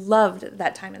 I loved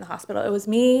that time in the hospital. It was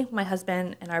me, my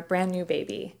husband, and our brand new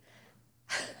baby.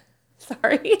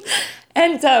 Sorry.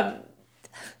 And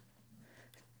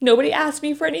nobody asked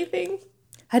me for anything.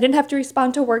 I didn't have to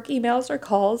respond to work emails or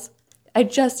calls. I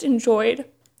just enjoyed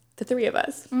the 3 of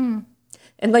us.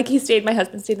 And like my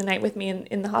husband stayed the night with me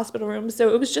in the hospital room.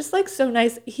 So it was just like so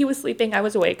nice. He was sleeping, I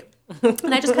was awake.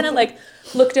 And I just kind of like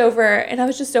looked over, and I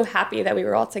was just so happy that we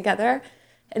were all together.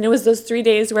 And it was those 3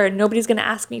 days where nobody's going to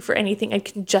ask me for anything. I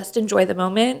can just enjoy the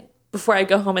moment before I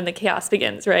go home and the chaos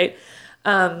begins, right?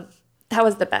 That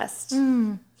was the best.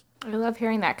 I love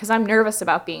hearing that because I'm nervous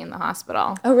about being in the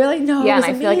hospital. Oh, really? No. Yeah, and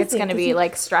I feel like it's going to be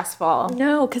like stressful.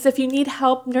 No, because if you need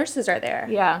help, nurses are there.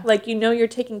 Yeah. Like, you know, you're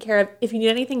taken care of. If you need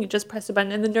anything, you just press a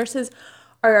button. And the nurses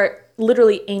are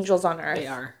literally angels on earth. They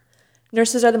are.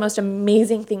 Nurses are the most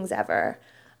amazing things ever.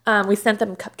 We sent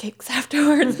them cupcakes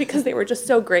afterwards because they were just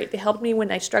so great. They helped me when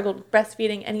I struggled with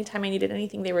breastfeeding. Anytime I needed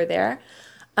anything, they were there.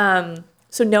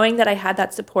 So knowing that I had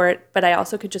that support, but I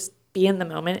also could just be in the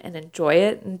moment and enjoy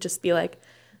it and just be like,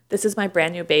 this is my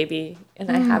brand new baby,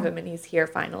 and I have him, and he's here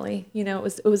finally. You know,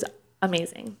 it was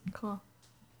amazing. Cool.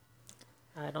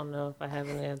 I don't know if I have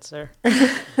an answer.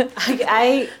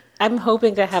 I'm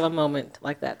hoping to have a moment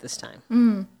like that this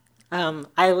time. Now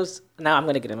I'm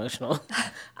going to get emotional.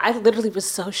 I literally was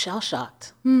so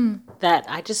shell-shocked that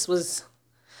I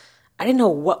didn't know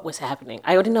what was happening.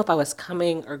 I didn't know if I was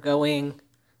coming or going.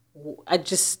 I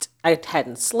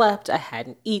hadn't slept. I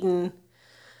hadn't eaten.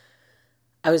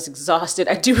 I was exhausted.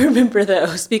 I do remember,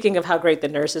 though, speaking of how great the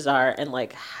nurses are, and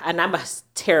I'm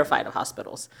terrified of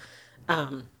hospitals.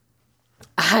 We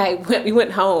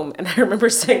went home, and I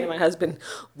remember saying to my husband,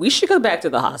 we should go back to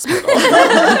the hospital.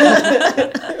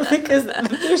 Because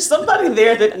there's somebody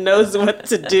there that knows what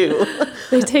to do.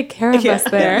 They take care of us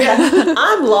there. Yeah.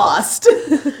 I'm lost.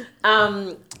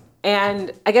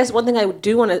 And I guess one thing I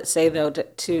do want to say, though,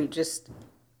 to just,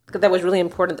 because that was really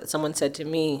important that someone said to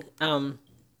me,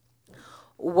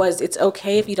 was it's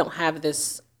okay if you don't have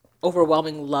this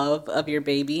overwhelming love of your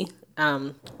baby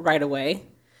right away.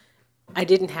 I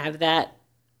didn't have that.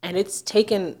 And it's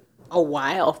taken a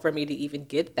while for me to even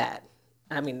get that.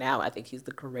 I mean, now I think he's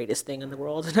the greatest thing in the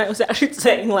world. And I was actually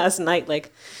saying last night,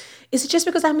 like, is it just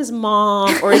because I'm his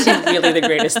mom, or is he really the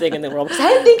greatest thing in the world? Because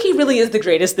I think he really is the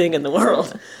greatest thing in the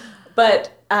world.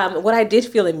 But what I did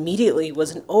feel immediately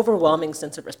was an overwhelming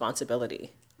sense of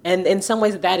responsibility. And in some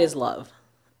ways, that is love.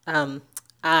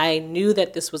 I knew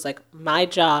that this was like my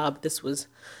job. This was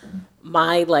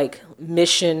my like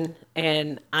mission,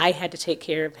 and I had to take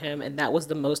care of him, and that was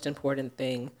the most important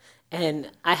thing.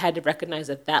 And I had to recognize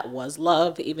that that was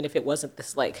love, even if it wasn't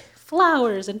this like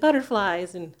flowers and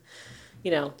butterflies and,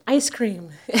 you know, ice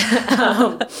cream.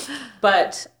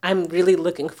 But I'm really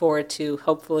looking forward to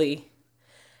hopefully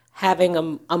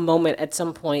having a moment at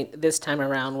some point this time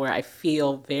around where I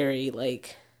feel very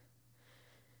like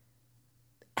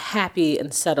happy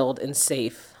and settled and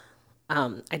safe.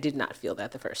 I did not feel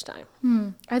that the first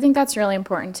time. I think that's really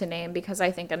important to name, because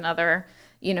I think another,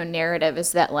 you know, narrative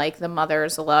is that like the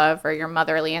mother's love or your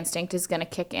motherly instinct is going to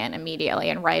kick in immediately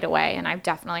and right away. And I've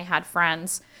definitely had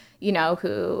friends, you know,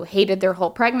 who hated their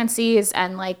whole pregnancies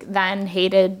and like then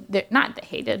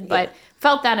but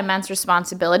felt that immense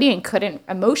responsibility and couldn't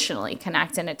emotionally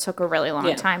connect. And it took a really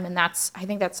long time. And I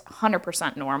think that's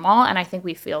 100% normal. And I think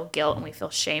we feel guilt and we feel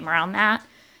shame around that.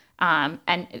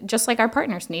 And just like our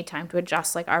partners need time to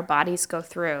adjust, like our bodies go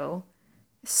through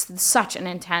such an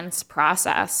intense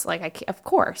process. Like, of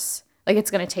course, like it's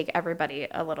going to take everybody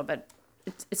a little bit.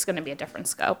 It's going to be a different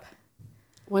scope.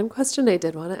 One question I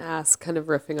did want to ask, kind of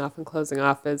riffing off and closing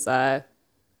off, is,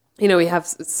 you know, we have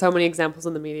so many examples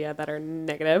in the media that are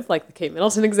negative, like the Kate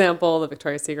Middleton example, the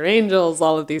Victoria's Secret Angels,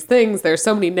 all of these things. There's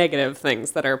so many negative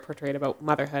things that are portrayed about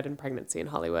motherhood and pregnancy in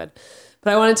Hollywood.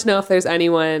 But I wanted to know if there's any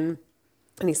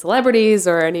celebrities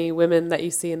or any women that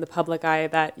you see in the public eye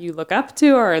that you look up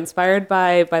to or are inspired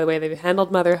by the way they've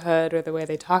handled motherhood or the way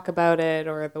they talk about it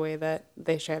or the way that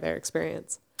they share their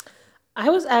experience. I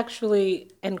was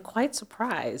actually and quite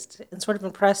surprised and sort of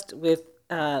impressed with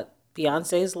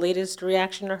Beyonce's latest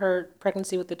reaction to her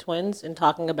pregnancy with the twins and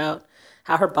talking about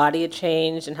how her body had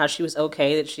changed and how she was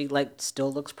okay that she like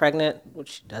still looks pregnant, which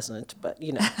she doesn't, but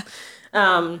you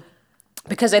know.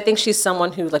 Because I think she's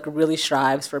someone who like really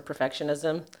strives for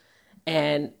perfectionism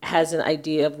and has an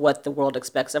idea of what the world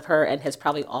expects of her and has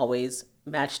probably always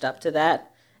matched up to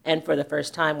that. And for the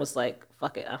first time was like,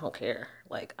 fuck it, I don't care.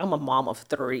 Like, I'm a mom of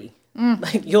 3.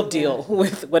 Like, you'll deal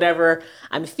with whatever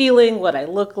I'm feeling, what I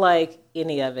look like,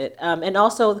 any of it. And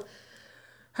also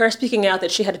her speaking out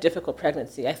that she had a difficult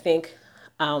pregnancy. I think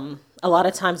a lot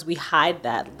of times we hide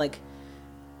that. Like,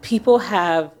 people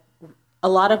have, a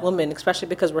lot of women, especially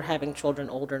because we're having children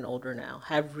older and older now,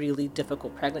 have really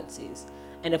difficult pregnancies.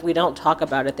 And if we don't talk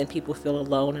about it, then people feel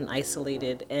alone and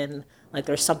isolated and like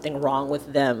there's something wrong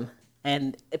with them.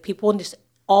 And people just,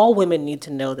 all women need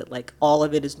to know that like all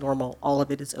of it is normal, all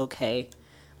of it is okay.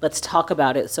 Let's talk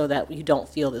about it so that you don't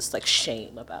feel this like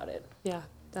shame about it. Yeah,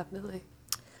 definitely.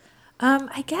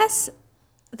 I guess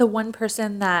the one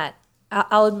person that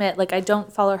I'll admit, like I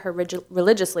don't follow her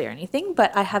religiously or anything,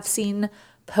 but I have seen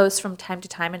posts from time to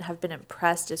time and have been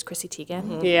impressed is Chrissy Teigen.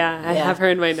 Mm-hmm. Yeah, I have her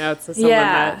in my notes as someone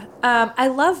that... I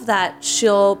love that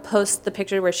she'll post the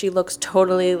picture where she looks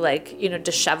totally like, you know,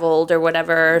 disheveled or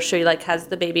whatever. She like has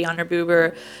the baby on her boob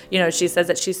or, you know, she says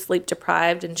that she's sleep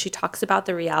deprived and she talks about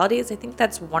the realities. I think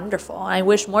that's wonderful. I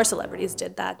wish more celebrities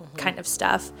did that kind of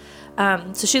stuff.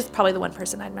 So she's probably the one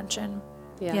person I'd mention.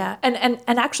 Yeah. And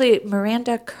actually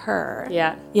Miranda Kerr.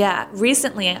 Yeah.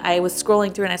 Recently I was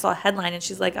scrolling through and I saw a headline and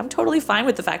she's like, I'm totally fine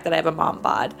with the fact that I have a mom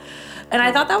bod. And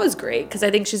I thought that was great because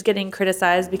I think she's getting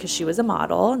criticized because she was a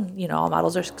model. And, you know, all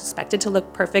models are expected to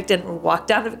look perfect and walk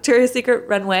down a Victoria's Secret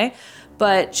runway.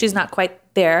 But she's not quite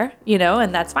there, you know,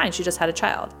 and that's fine. She just had a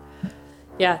child.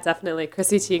 Yeah, definitely.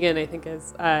 Chrissy Teigen, I think,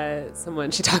 is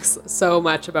someone, she talks so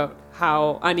much about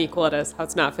how unequal it is, how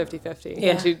it's not 50-50.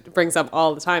 Yeah. And she brings up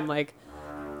all the time, like,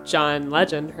 John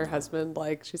Legend, her husband,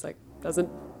 like, she's like,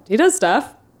 he does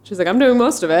stuff. She's like, I'm doing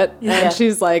most of it. Yeah. And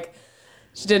she's like,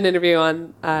 she did an interview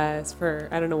on, for,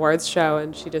 at an awards show,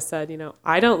 and she just said, you know,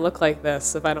 I don't look like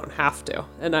this if I don't have to.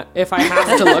 And if I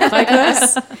have to look like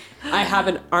this, I have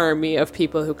an army of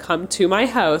people who come to my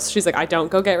house. She's like, I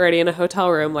don't go get ready in a hotel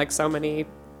room like so many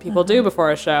people do before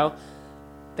a show.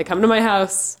 They come to my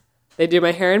house, they do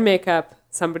my hair and makeup,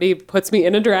 somebody puts me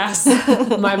in a dress.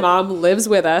 My mom lives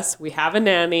with us. We have a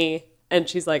nanny. And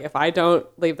she's like, if I don't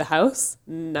leave the house,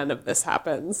 none of this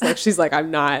happens. Like, she's like, I'm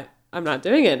not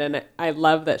doing it. And I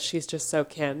love that she's just so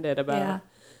candid about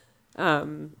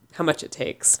how much it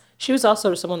takes. She was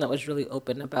also someone that was really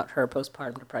open about her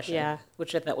postpartum depression. Yeah.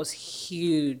 Which I thought was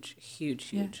huge.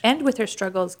 Yeah. And with her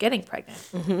struggles getting pregnant.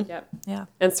 Mm-hmm. Yep. Yeah.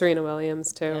 And Serena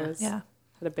Williams, too. Yeah.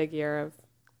 Had a big year of...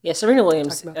 Yeah, Serena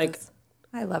Williams, like... this.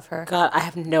 I love her. God, I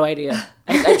have no idea.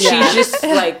 She's just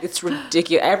like, it's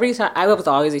ridiculous. Every time, I was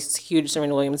always a huge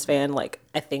Serena Williams fan. Like,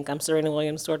 I think I'm Serena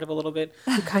Williams sort of a little bit.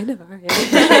 You kind of are, yeah.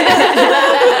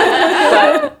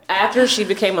 But after she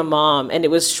became a mom, and it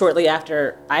was shortly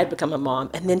after I had become a mom,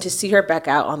 and then to see her back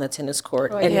out on the tennis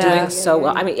court and doing so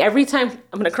well. I mean, every time,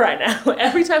 I'm going to cry now.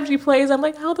 Every time she plays, I'm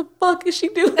like, how the fuck is she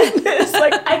doing this?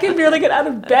 Like, I can barely get out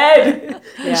of bed.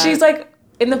 And she's like,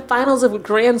 in the finals of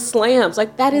Grand Slams.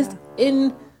 Like, that is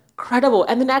incredible.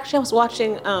 And then actually I was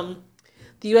watching the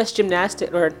U.S.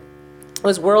 gymnastics, or it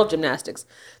was World Gymnastics.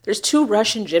 There's 2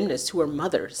 Russian gymnasts who are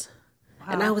mothers. Wow.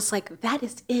 And I was like, that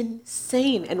is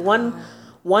insane. And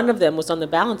one of them was on the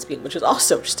balance beam, which was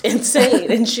also just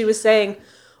insane. And she was saying,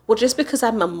 well, just because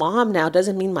I'm a mom now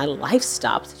doesn't mean my life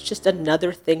stops. It's just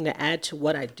another thing to add to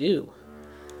what I do.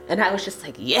 And I was just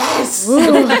like, yes. I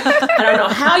don't know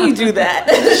how you do that.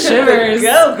 Shivers.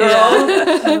 Go, girl.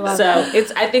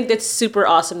 I think that's super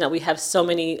awesome that we have so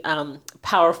many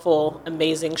powerful,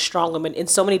 amazing, strong women in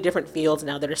so many different fields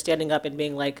now that are standing up and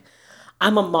being like,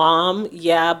 I'm a mom,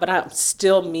 yeah, but I'm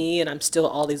still me and I'm still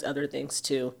all these other things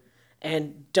too.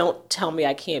 And don't tell me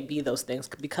I can't be those things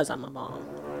because I'm a mom.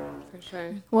 For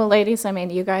sure. Well, ladies, I mean,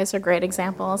 you guys are great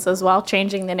examples as well,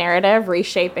 changing the narrative,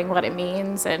 reshaping what it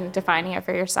means, and defining it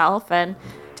for yourself. And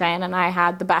Diana and I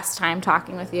had the best time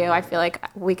talking with you. I feel like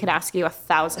we could ask you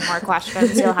 1,000 more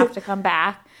questions. You'll have to come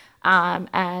back.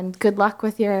 And good luck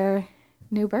with your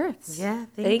new births. Yeah,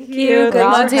 thank you. We're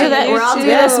all due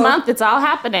this month. It's all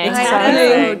happening. I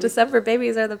know. December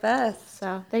babies are the best.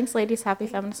 So thanks, ladies. Happy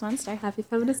Feminist Wednesday. Happy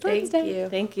Feminist Wednesday.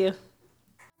 Thank you.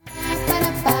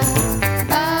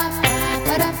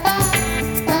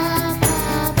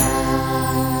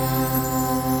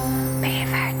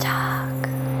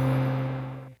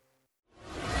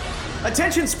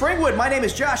 Attention Springwood, my name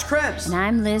is Josh Krebs. And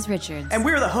I'm Liz Richards. And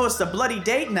we're the hosts of Bloody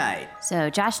Date Night. So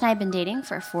Josh and I have been dating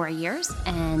for 4 years,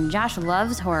 and Josh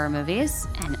loves horror movies,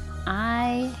 and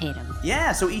I hate them.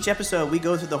 Yeah, so each episode we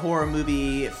go through the horror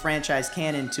movie franchise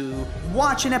canon to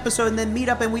watch an episode and then meet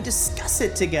up and we discuss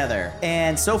it together.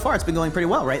 And so far it's been going pretty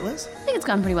well, right, Liz? I think it's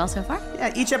gone pretty well so far.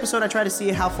 Yeah, each episode I try to see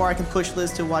how far I can push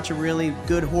Liz to watch a really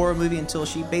good horror movie until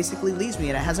she basically leaves me,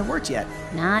 and it hasn't worked yet.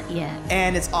 Not yet.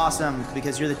 And it's awesome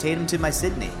because you're the Tatum to my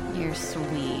Sydney. You're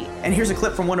sweet. And here's a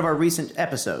clip from one of our recent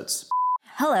episodes.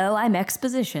 Hello, I'm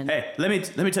Exposition. Hey, let me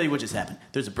tell you what just happened.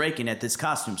 There's a break-in at this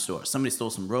costume store. Somebody stole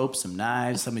some ropes, some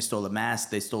knives, somebody stole a mask,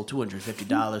 they stole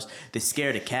 $250, they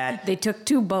scared a cat. They took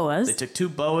 2 boas. 2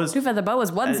 boas. 2 feather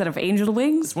boas, 1 set of angel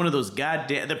wings. It's one of those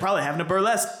goddamn... They're probably having a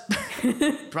burlesque...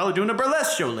 probably doing a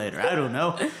burlesque show later. I don't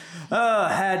know.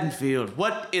 Haddonfield.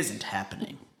 What isn't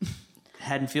happening?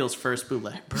 Haddonfield's first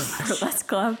Burlesque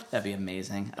club. That'd be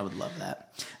amazing. I would love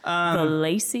that. The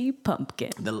Lacy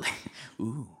Pumpkin.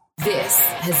 Ooh. This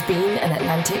has been an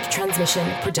Atlantic Transmission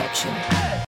production.